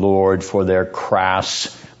of the Lord for their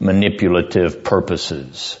crass, manipulative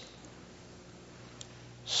purposes.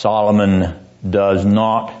 Solomon does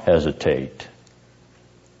not hesitate.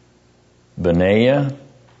 Benaiah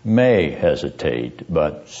may hesitate,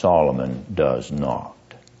 but Solomon does not.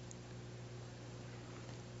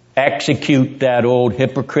 Execute that old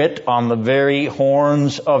hypocrite on the very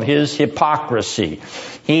horns of his hypocrisy.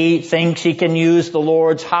 He thinks he can use the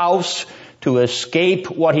Lord's house to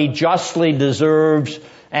escape what he justly deserves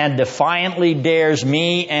and defiantly dares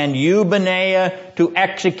me and you, Benaiah, to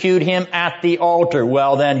execute him at the altar.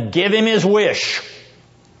 Well, then give him his wish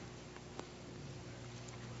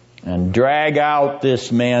and drag out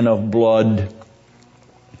this man of blood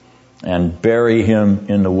and bury him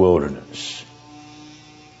in the wilderness.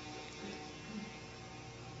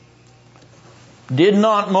 Did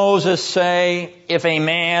not Moses say, if a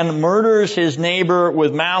man murders his neighbor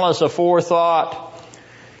with malice aforethought,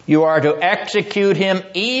 you are to execute him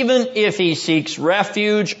even if he seeks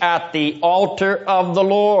refuge at the altar of the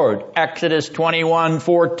Lord? Exodus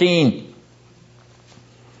 21:14.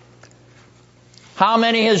 How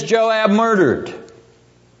many has Joab murdered?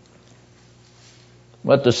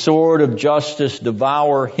 Let the sword of justice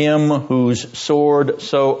devour him whose sword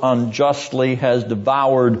so unjustly has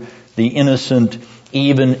devoured the innocent,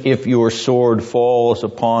 even if your sword falls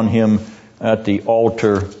upon him at the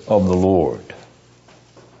altar of the Lord.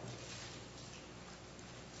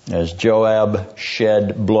 As Joab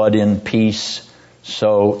shed blood in peace,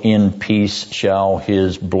 so in peace shall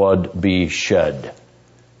his blood be shed.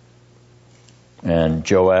 And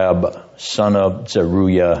Joab, son of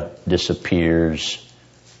Zeruiah, disappears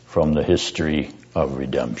from the history of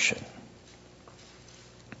redemption.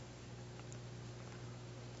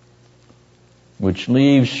 Which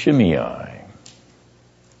leaves Shimei.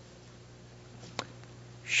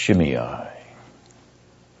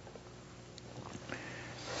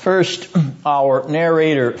 First, our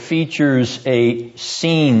narrator features a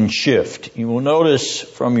scene shift. You will notice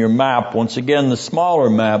from your map, once again the smaller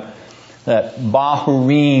map, that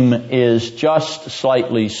Bahurim is just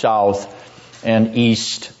slightly south and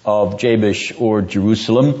east of Jabesh or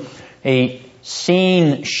Jerusalem. A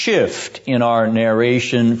scene shift in our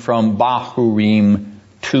narration from Bahurim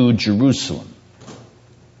to Jerusalem.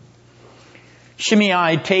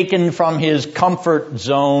 Shimei, taken from his comfort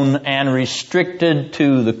zone and restricted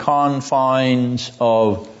to the confines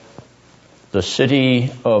of the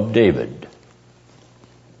city of David,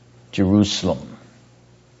 Jerusalem,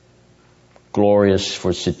 glorious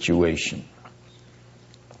for situation.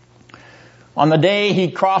 On the day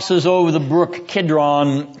he crosses over the brook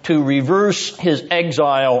Kidron to reverse his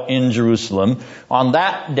exile in Jerusalem, on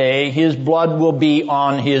that day his blood will be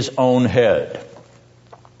on his own head.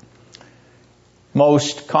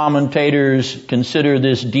 Most commentators consider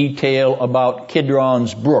this detail about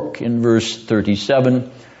Kidron's brook in verse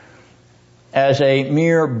 37 as a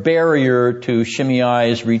mere barrier to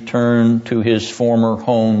Shimei's return to his former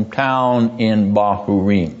hometown in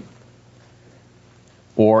Bahurim,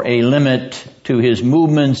 or a limit to his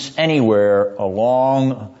movements anywhere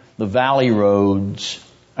along the valley roads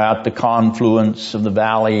at the confluence of the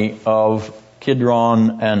valley of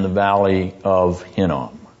Kidron and the valley of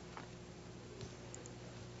Hinnom.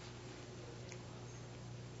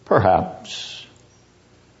 Perhaps.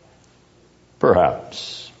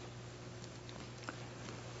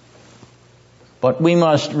 But we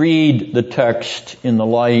must read the text in the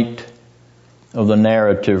light of the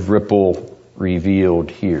narrative ripple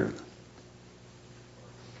revealed here.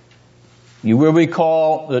 You will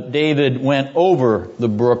recall that David went over the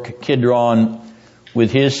brook Kidron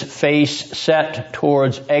with his face set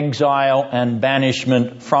towards exile and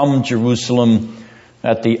banishment from Jerusalem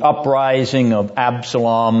at the uprising of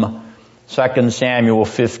Absalom, 2 Samuel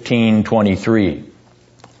 15:23.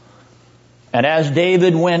 And as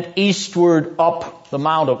David went eastward up the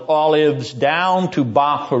Mount of Olives down to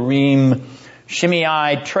Bahurim,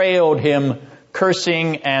 Shimei trailed him,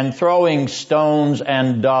 cursing and throwing stones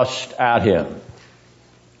and dust at him.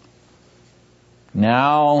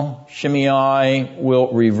 Now Shimei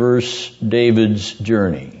will reverse David's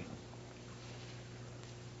journey.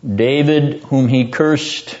 David, whom he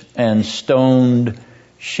cursed and stoned,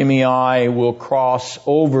 Shimei will cross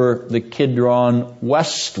over the Kidron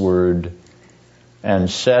westward and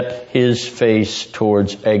set his face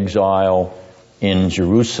towards exile in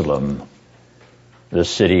Jerusalem, the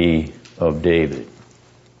city of David.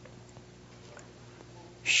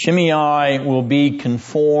 Shimei will be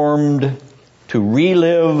conformed to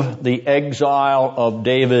relive the exile of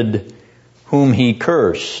David, whom he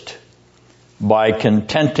cursed, by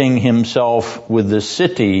contenting himself with the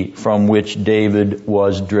city from which David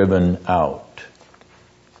was driven out.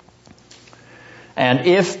 And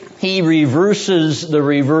if he reverses the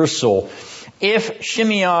reversal, if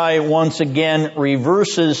Shimei once again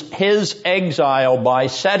reverses his exile by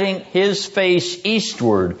setting his face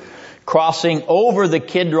eastward, crossing over the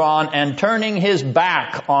Kidron and turning his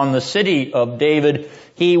back on the city of David,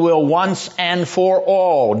 he will once and for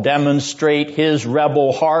all demonstrate his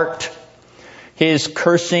rebel heart, his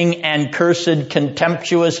cursing and cursed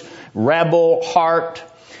contemptuous rebel heart.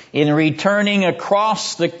 In returning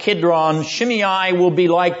across the Kidron, Shimei will be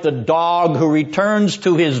like the dog who returns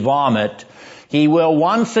to his vomit. He will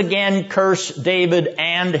once again curse David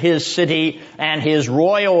and his city and his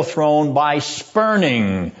royal throne by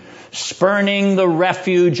spurning the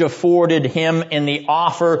refuge afforded him in the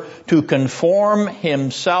offer to conform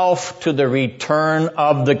himself to the return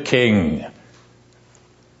of the king,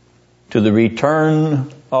 to the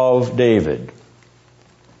return of David,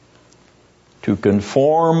 to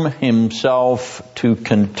conform himself, to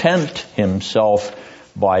content himself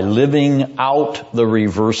by living out the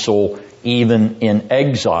reversal even in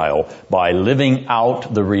exile, by living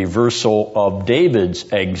out the reversal of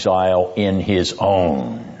David's exile in his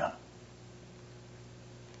own.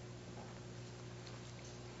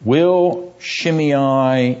 Will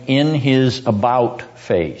Shimei, in his about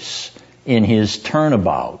face, in his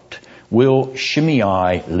turnabout, will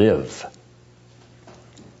Shimei live?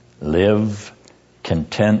 Live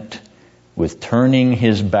content with turning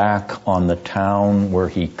his back on the town where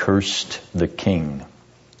he cursed the king,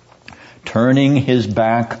 turning his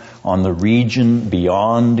back on the region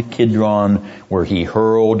beyond Kidron where he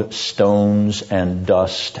hurled stones and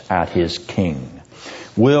dust at his king?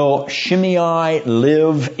 Will Shimei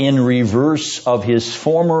live in reverse of his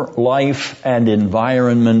former life and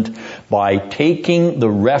environment by taking the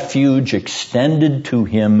refuge extended to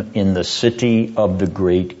him in the city of the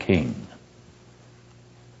great king?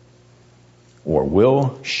 Or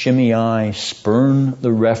will Shimei spurn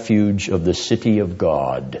the refuge of the city of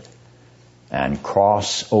God and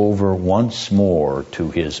cross over once more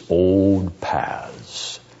to his old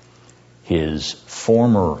paths, his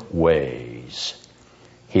former ways,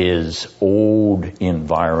 his old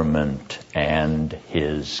environment, and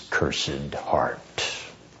his cursed heart?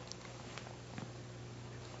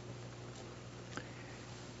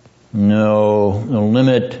 No, the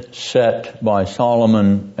limit set by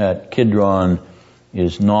Solomon at Kidron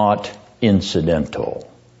is not incidental.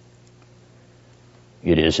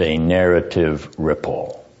 It is a narrative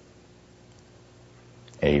ripple,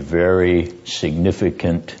 a very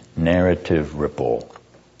significant narrative ripple,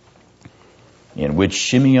 in which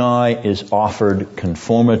Shimei is offered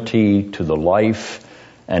conformity to the life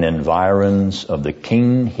and environs of the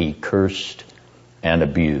king he cursed and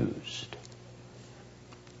abused.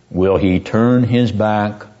 Will he turn his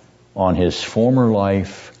back on his former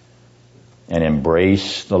life and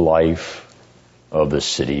embrace the life of the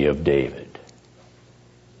city of David?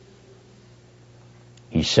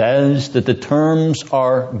 He says that the terms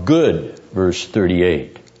are good, verse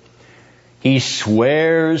 38. He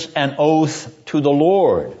swears an oath to the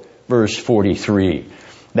Lord, verse 43,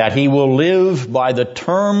 that he will live by the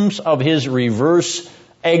terms of his reverse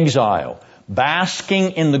exile,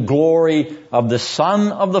 basking in the glory of the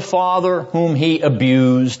Son of the Father whom he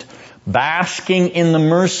abused, basking in the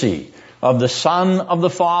mercy of the Son of the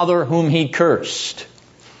Father whom he cursed.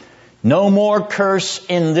 No more curse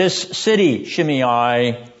in this city,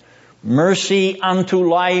 Shimei. Mercy unto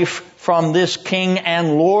life from this king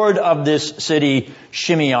and Lord of this city,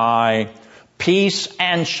 Shimei. peace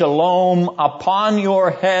and shalom upon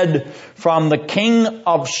your head from the King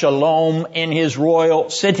of Shalom in his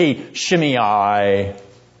royal city, Shimei.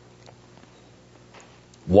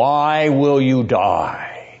 Why will you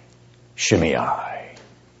die, Shimei?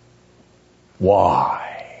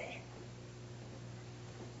 Why?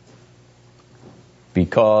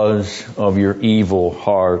 Because of your evil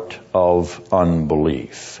heart of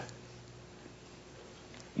unbelief.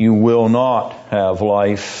 You will not have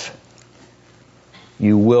life.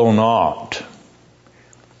 You will not.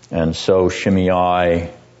 And so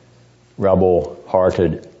Shimei,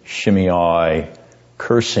 rebel-hearted Shimei,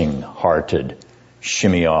 cursing-hearted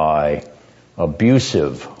Shimei,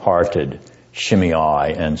 abusive-hearted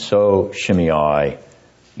Shimei, and so Shimei,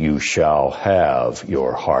 you shall have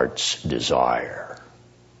your heart's desire.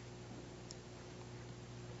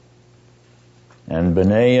 And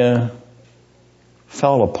Benaiah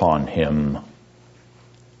fell upon him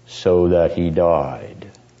so that he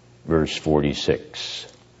died. Verse 46.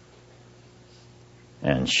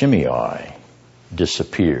 And Shimei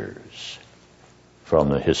disappears from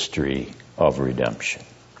the history of redemption.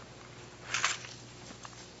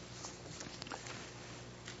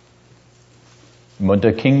 But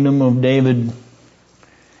the kingdom of David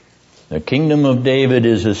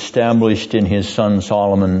is established in his son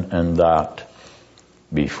Solomon, and that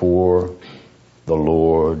before the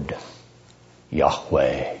Lord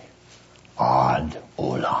Yahweh ad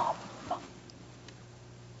olam,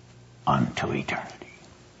 unto eternity.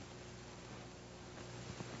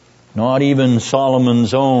 Not even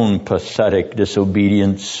Solomon's own pathetic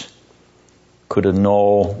disobedience could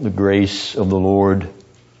annul the grace of the Lord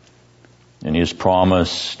and his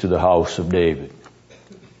promise to the house of David.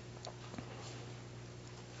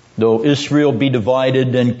 Though Israel be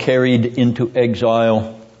divided and carried into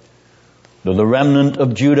exile, though the remnant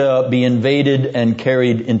of Judah be invaded and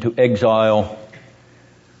carried into exile,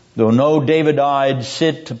 though no Davidite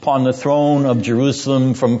sit upon the throne of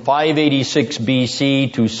Jerusalem from 586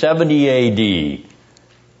 BC to 70 AD,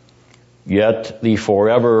 yet the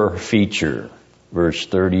forever feature, verse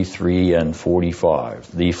 33 and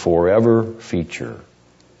 45, the forever feature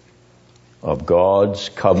of God's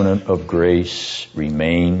covenant of grace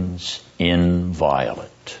remains inviolate.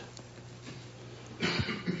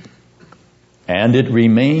 And it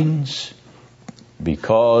remains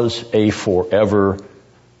because a forever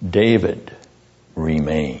David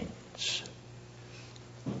remains.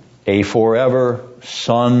 A forever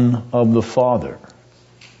Son of the Father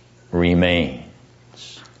remains.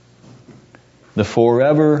 The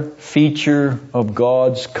forever feature of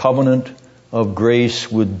God's covenant of grace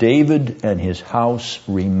with David and his house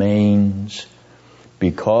remains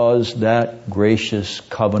because that gracious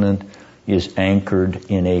covenant is anchored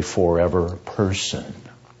in a forever person,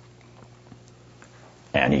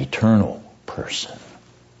 an eternal person,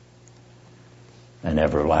 an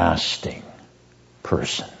everlasting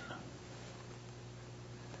person.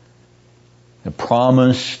 The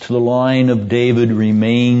promise to the line of David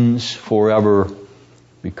remains forever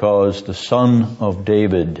because the Son of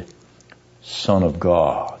David, Son of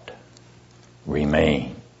God,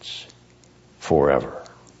 remains forever.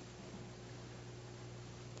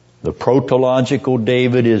 The protological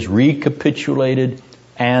David is recapitulated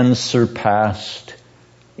and surpassed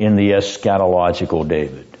in the eschatological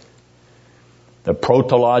David. The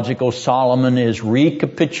protological Solomon is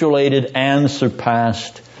recapitulated and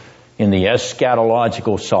surpassed in the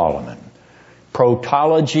eschatological Solomon.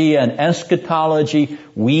 Protology and eschatology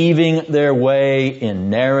weaving their way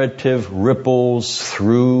in narrative ripples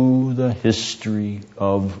through the history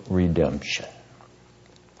of redemption.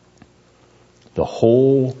 The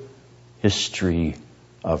whole history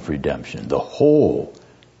of redemption. The whole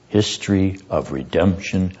history of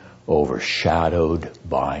redemption overshadowed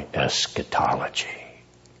by eschatology.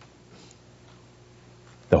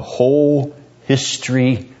 The whole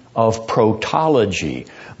history of protology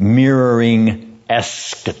mirroring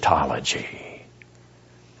eschatology.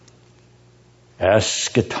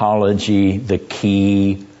 Eschatology, the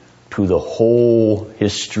key to the whole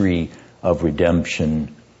history of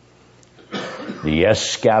redemption. The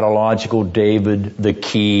eschatological David, the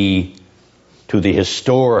key to the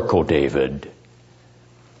historical David.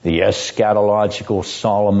 The eschatological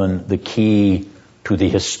Solomon, the key to the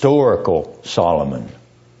historical Solomon.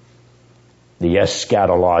 The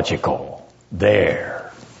eschatological,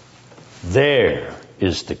 there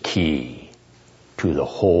is the key to the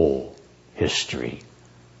whole history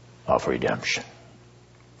of redemption.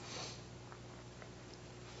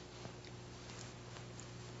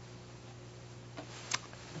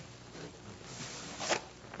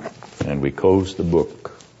 And we close the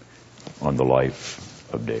book on the life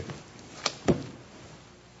of David.